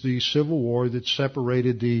since the civil war that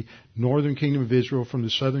separated the northern kingdom of Israel from the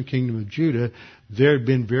southern kingdom of Judah, there had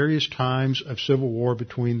been various times of civil war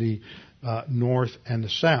between the north and the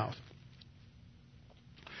south.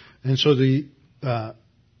 And so the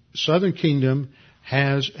southern kingdom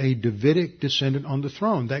has a Davidic descendant on the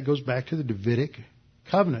throne. That goes back to the Davidic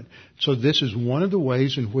covenant. So this is one of the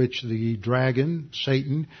ways in which the dragon,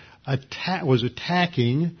 Satan, was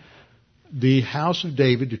attacking the house of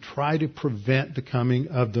David to try to prevent the coming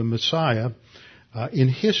of the Messiah in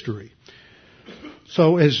history.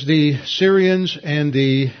 So as the Syrians and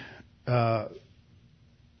the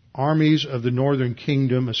armies of the northern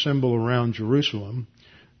kingdom assemble around Jerusalem,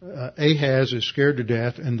 Ahaz is scared to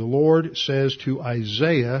death, and the Lord says to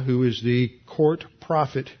Isaiah, who is the court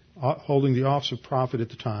prophet, holding the office of prophet at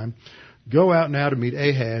the time, "Go out now to meet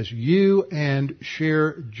Ahaz, you and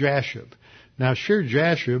Shear-Jashub." Now,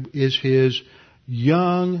 Shear-Jashub is his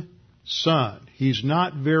young son. He's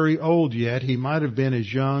not very old yet. He might have been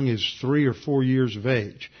as young as 3 or 4 years of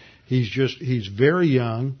age. He's very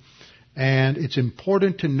young. And it's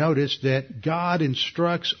important to notice that God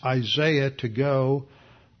instructs Isaiah to go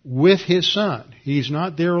with his son. He's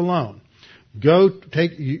not there alone. Go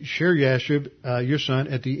take Shear-Jashub, your son,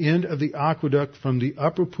 at the end of the aqueduct from the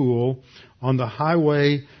upper pool on the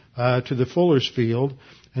highway to the fuller's field,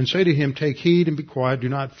 and say to him, "Take heed and be quiet. Do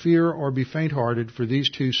not fear or be faint-hearted, for these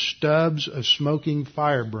 2 stubs of smoking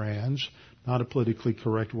firebrands," not a politically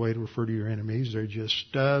correct way to refer to your enemies. They're just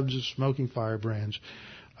stubs of smoking firebrands.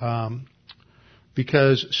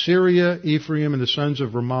 Because Syria, Ephraim, and the sons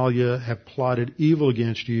of Remaliah have plotted evil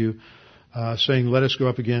against you, saying, "Let us go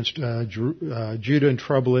up against Judah and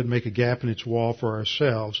trouble it, and make a gap in its wall for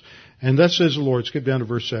ourselves." And thus says the Lord, skip down to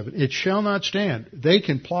verse 7, "It shall not stand." They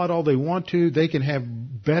can plot all they want to. They can have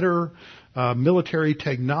better military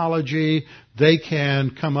technology. They can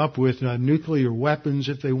come up with nuclear weapons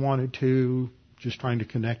if they wanted to, just trying to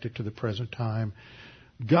connect it to the present time.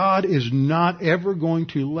 God is not ever going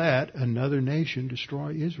to let another nation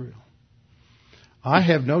destroy Israel. I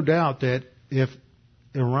have no doubt that if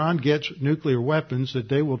Iran gets nuclear weapons, that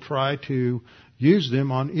they will try to use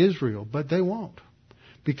them on Israel, but they won't.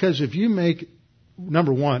 Because if you make,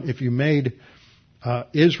 number one, if you made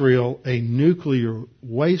Israel a nuclear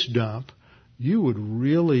waste dump, you would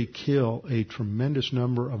really kill a tremendous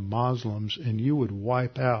number of Muslims, and you would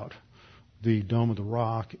wipe out the Dome of the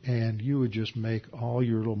Rock, and you would just make all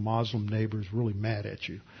your little Muslim neighbors really mad at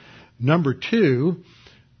you. Number two,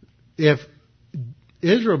 if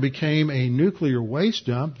Israel became a nuclear waste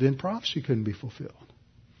dump, then prophecy couldn't be fulfilled.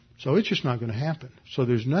 So it's just not going to happen. So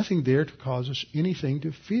there's nothing there to cause us anything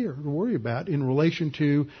to fear, to worry about in relation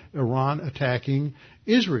to Iran attacking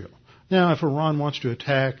Israel. Now, if Iran wants to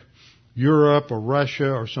attack Europe or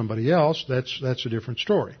Russia or somebody else, that's a different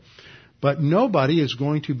story. But nobody is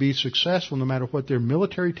going to be successful, no matter what their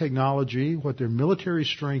military technology, what their military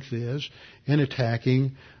strength is, in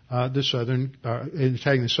attacking the southern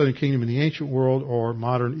kingdom in the ancient world or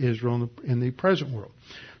modern Israel in the present world.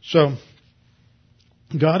 So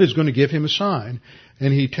God is going to give him a sign,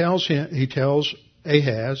 and he tells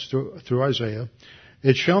Ahaz through Isaiah,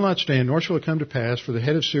 "It shall not stand, nor shall it come to pass, for the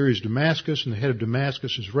head of Syria is Damascus, and the head of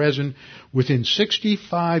Damascus is Rezin. Within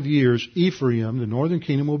 65 years, Ephraim, the northern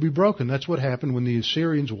kingdom, will be broken." That's what happened when the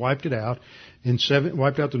Assyrians wiped out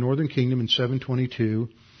the northern kingdom in 722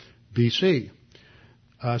 BC.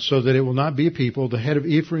 So that it will not be a people. The head of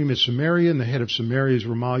Ephraim is Samaria, and the head of Samaria is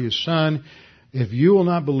Remaliah's son. If you will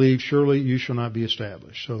not believe, surely you shall not be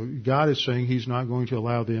established. So God is saying he's not going to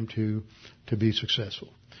allow them to be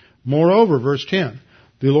successful. Moreover, verse 10,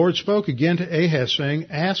 the Lord spoke again to Ahaz, saying,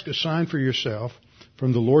 "Ask a sign for yourself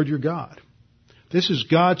from the Lord your God." This is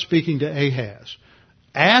God speaking to Ahaz.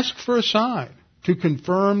 Ask for a sign to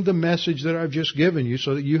confirm the message that I've just given you,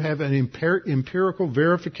 so that you have an empirical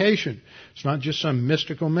verification. It's not just some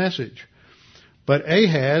mystical message. But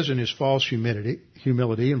Ahaz, in his false humility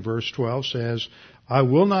in verse 12 says, "I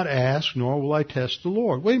will not ask, nor will I test the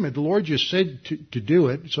Lord." Wait a minute, the Lord just said to do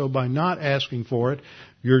it, so by not asking for it,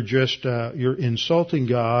 you're insulting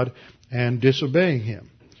God and disobeying him.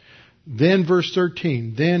 Then verse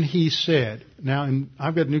 13, then he said, now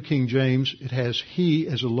I've got New King James, it has he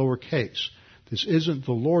as a lowercase. This isn't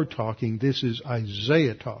the Lord talking, this is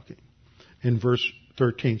Isaiah talking in verse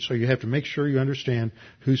 13. So you have to make sure you understand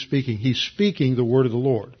who's speaking. He's speaking the word of the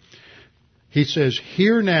Lord. He says,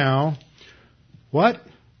 "Hear now," what?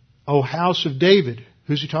 "O house of David."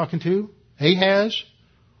 Who's he talking to? Ahaz?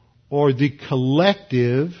 Or the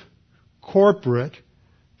collective, corporate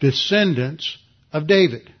descendants of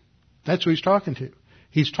David? That's who he's talking to.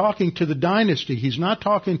 He's talking to the dynasty. He's not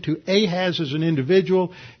talking to Ahaz as an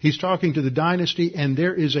individual. He's talking to the dynasty, and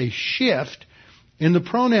there is a shift in the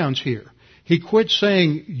pronouns here. He quits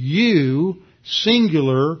saying you,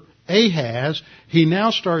 singular, Ahaz. He now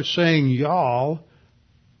starts saying y'all,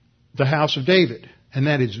 the house of David. And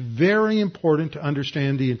that is very important to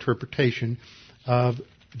understand the interpretation of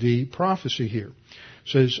the prophecy here. It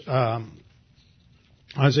says,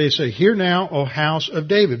 Isaiah says, "Hear now, O house of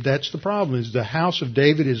David." That's the problem, is the house of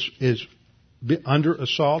David is under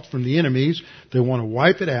assault from the enemies. They want to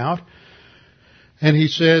wipe it out. And he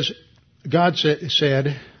says, God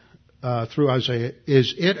said through Isaiah,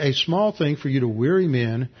 "Is it a small thing for you to weary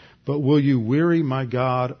men, but will you weary my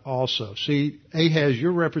God also?" See, Ahaz,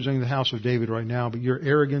 you're representing the house of David right now, but your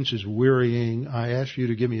arrogance is wearying. I asked you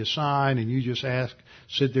to give me a sign, and you just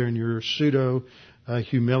sit there in your pseudo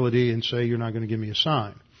humility and say you're not going to give me a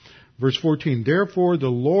sign. Verse 14, "Therefore the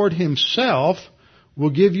Lord himself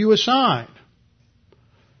will give you a sign."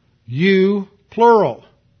 You, plural.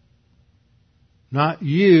 Not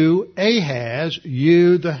you, Ahaz,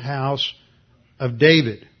 you, the house of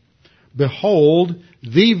David. "Behold,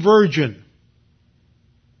 the virgin."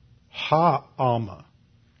 Alma.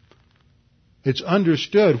 It's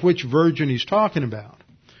understood which virgin he's talking about.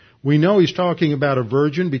 We know he's talking about a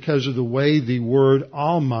virgin because of the way the word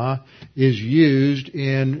Alma is used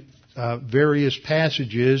in various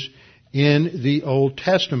passages in the Old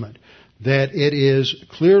Testament. That it is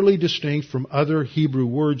clearly distinct from other Hebrew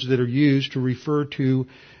words that are used to refer to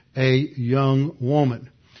a young woman.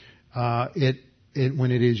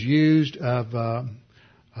 When it is used when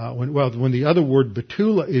the other word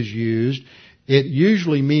Betula is used, it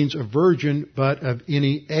usually means a virgin, but of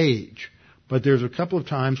any age. But there's a couple of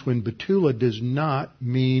times when Betula does not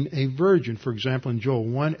mean a virgin. For example, in Joel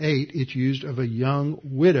 1:8, it's used of a young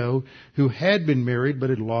widow who had been married but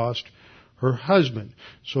had lost her husband.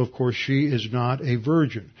 So, of course, she is not a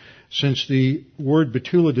virgin. Since the word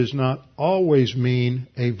Betula does not always mean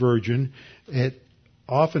a virgin, it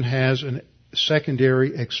often has a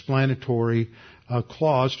secondary explanatory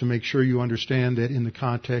clause to make sure you understand that in the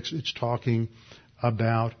context it's talking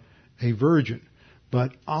about a virgin.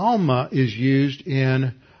 But Alma is used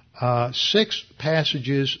in 6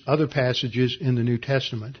 passages, other passages in the New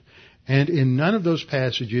Testament. And in none of those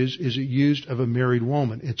passages is it used of a married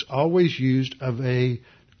woman. It's always used of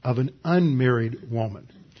an unmarried woman.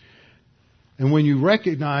 And when you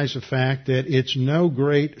recognize the fact that it's no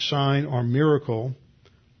great sign or miracle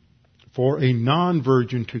for a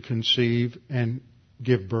non-virgin to conceive and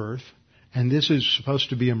give birth, and this is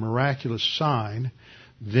supposed to be a miraculous sign,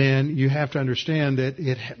 then you have to understand that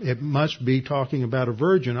it must be talking about a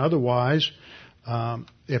virgin. Otherwise,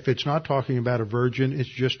 if it's not talking about a virgin, it's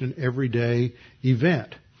just an everyday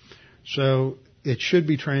event. So it should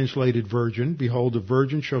be translated virgin. Behold, the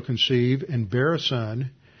virgin shall conceive and bear a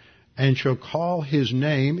son, and shall call his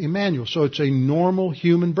name Emmanuel. So it's a normal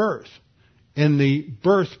human birth. In the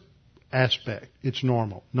birth aspect, it's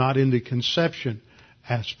normal, not in the conception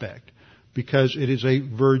aspect, because it is a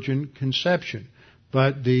virgin conception.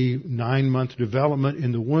 But the 9-month development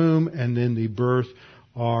in the womb and then the birth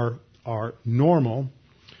are normal.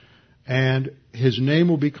 And his name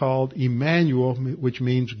will be called Emmanuel, which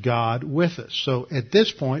means God with us. So at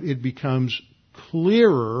this point, it becomes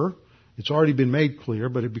clearer. It's already been made clear,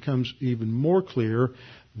 but it becomes even more clear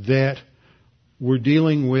that we're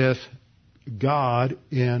dealing with God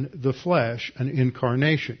in the flesh, an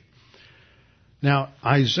incarnation. Now,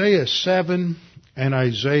 Isaiah 7 and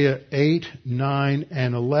Isaiah 8, 9,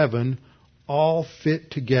 and 11 all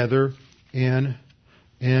fit together in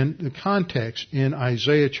the context. In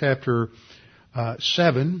Isaiah chapter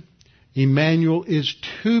 7, Emmanuel is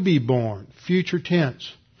to be born, future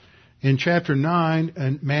tense. In chapter 9,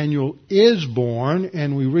 Emmanuel is born,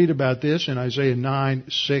 and we read about this in Isaiah 9,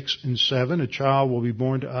 6, and 7. A child will be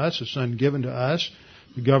born to us, a son given to us.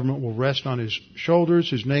 The government will rest on his shoulders.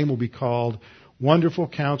 His name will be called Wonderful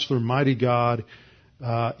Counselor, Mighty God,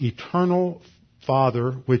 Eternal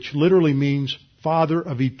Father, which literally means Father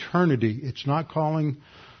of eternity. It's not calling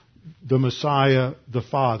the Messiah the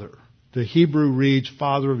Father. The Hebrew reads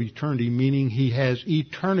Father of eternity, meaning he has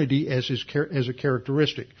eternity as a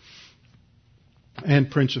characteristic.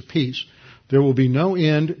 And Prince of Peace. There will be no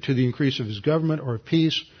end to the increase of his government or of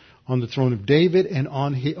peace on the throne of David and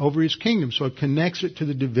over his kingdom. So it connects it to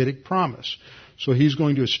the Davidic promise. So he's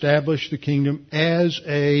going to establish the kingdom as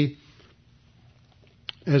a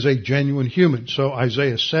genuine human. So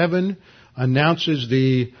Isaiah 7 announces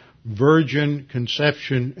the virgin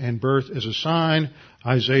conception and birth as a sign.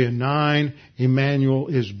 Isaiah 9, Emmanuel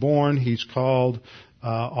is born. He's called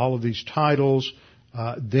all of these titles.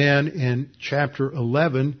 Then in chapter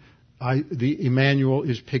 11, the Emmanuel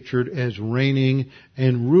is pictured as reigning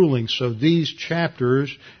and ruling. So these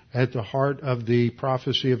chapters at the heart of the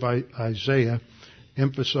prophecy of Isaiah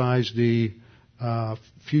emphasize the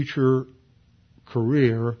future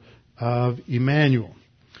career of Emmanuel.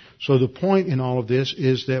 So the point in all of this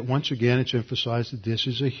is that once again it's emphasized that this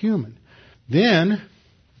is a human. Then,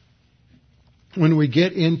 when we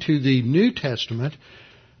get into the New Testament,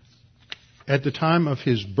 at the time of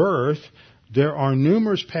his birth, there are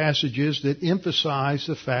numerous passages that emphasize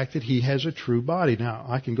the fact that he has a true body. Now,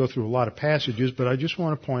 I can go through a lot of passages, but I just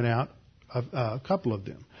want to point out a couple of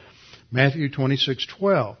them. Matthew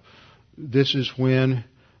 26:12. This is when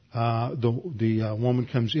the woman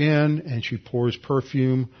comes in and she pours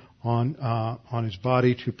perfume on his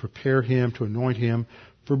body to prepare him, to anoint him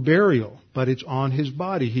for burial. But it's on his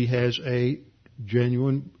body. He has a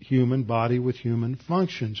genuine human body with human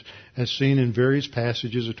functions, as seen in various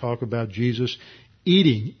passages that talk about Jesus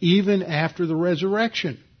eating even after the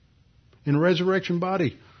resurrection. In a resurrection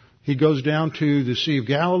body. He goes down to the Sea of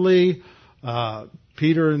Galilee.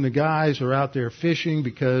 Peter and the guys are out there fishing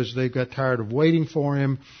because they got tired of waiting for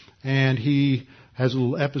him, and he has a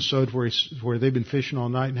little episode where they've been fishing all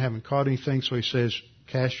night and haven't caught anything, so he says,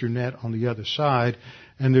 cast your net on the other side.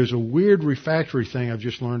 And there's a weird refractory thing I've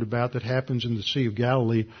just learned about that happens in the Sea of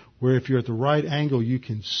Galilee, where if you're at the right angle, you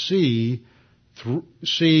can see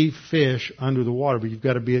fish under the water, but you've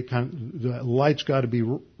got to be the light's got to be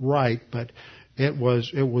right. But it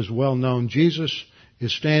was well known. Jesus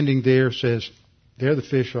is standing there, says, "There the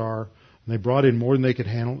fish are." And they brought in more than they could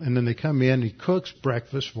handle, and then they come in. And he cooks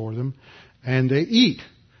breakfast for them, and they eat.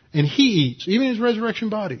 And he eats, even his resurrection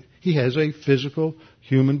body. He has a physical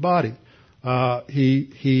human body.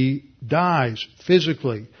 He dies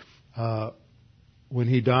physically when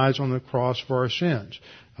he dies on the cross for our sins.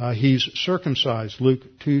 He's circumcised, Luke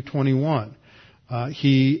 2:21. And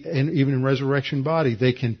even in resurrection body,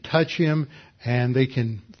 they can touch him and they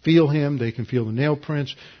can feel him. They can feel the nail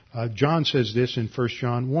prints. John says this in 1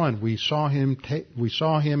 John 1. We saw him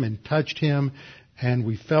and touched him, and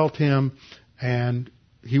we felt him, and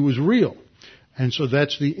he was real. And so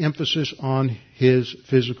that's the emphasis on his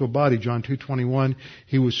physical body. John 2:21,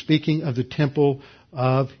 he was speaking of the temple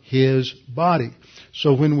of his body.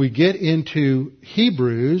 So when we get into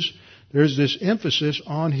Hebrews, there's this emphasis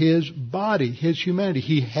on His body, His humanity.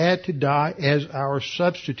 He had to die as our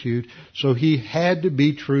substitute, so He had to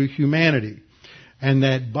be true humanity. And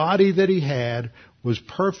that body that He had was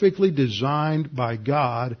perfectly designed by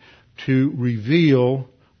God to reveal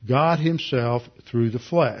God Himself through the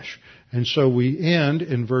flesh. And so we end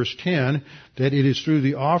in verse 10 that it is through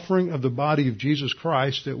the offering of the body of Jesus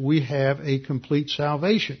Christ that we have a complete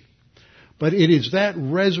salvation. But it is that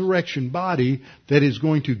resurrection body that is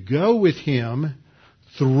going to go with Him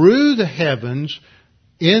through the heavens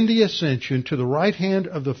in the ascension to the right hand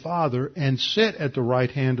of the Father and sit at the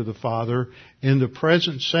right hand of the Father in the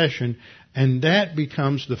present session. And that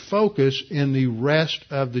becomes the focus in the rest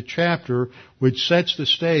of the chapter, which sets the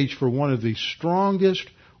stage for one of the strongest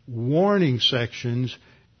warning sections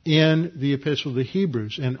in the Epistle to the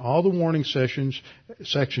Hebrews. And all the warning sections,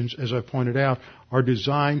 as I pointed out, are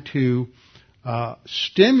designed to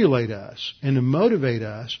stimulate us and to motivate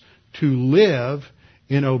us to live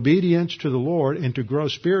in obedience to the Lord and to grow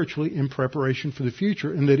spiritually in preparation for the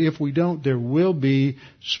future. And that if we don't, there will be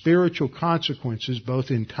spiritual consequences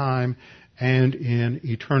both in time and in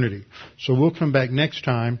eternity. So we'll come back next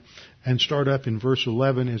time and start up in verse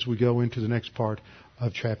 11 as we go into the next part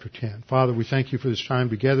of chapter 10. Father, we thank You for this time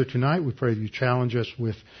together tonight. We pray that You challenge us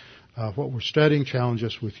with what we're studying, challenge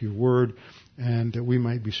us with Your Word, and that we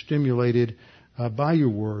might be stimulated by Your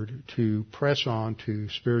Word to press on to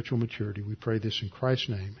spiritual maturity. We pray this in Christ's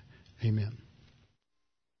name. Amen.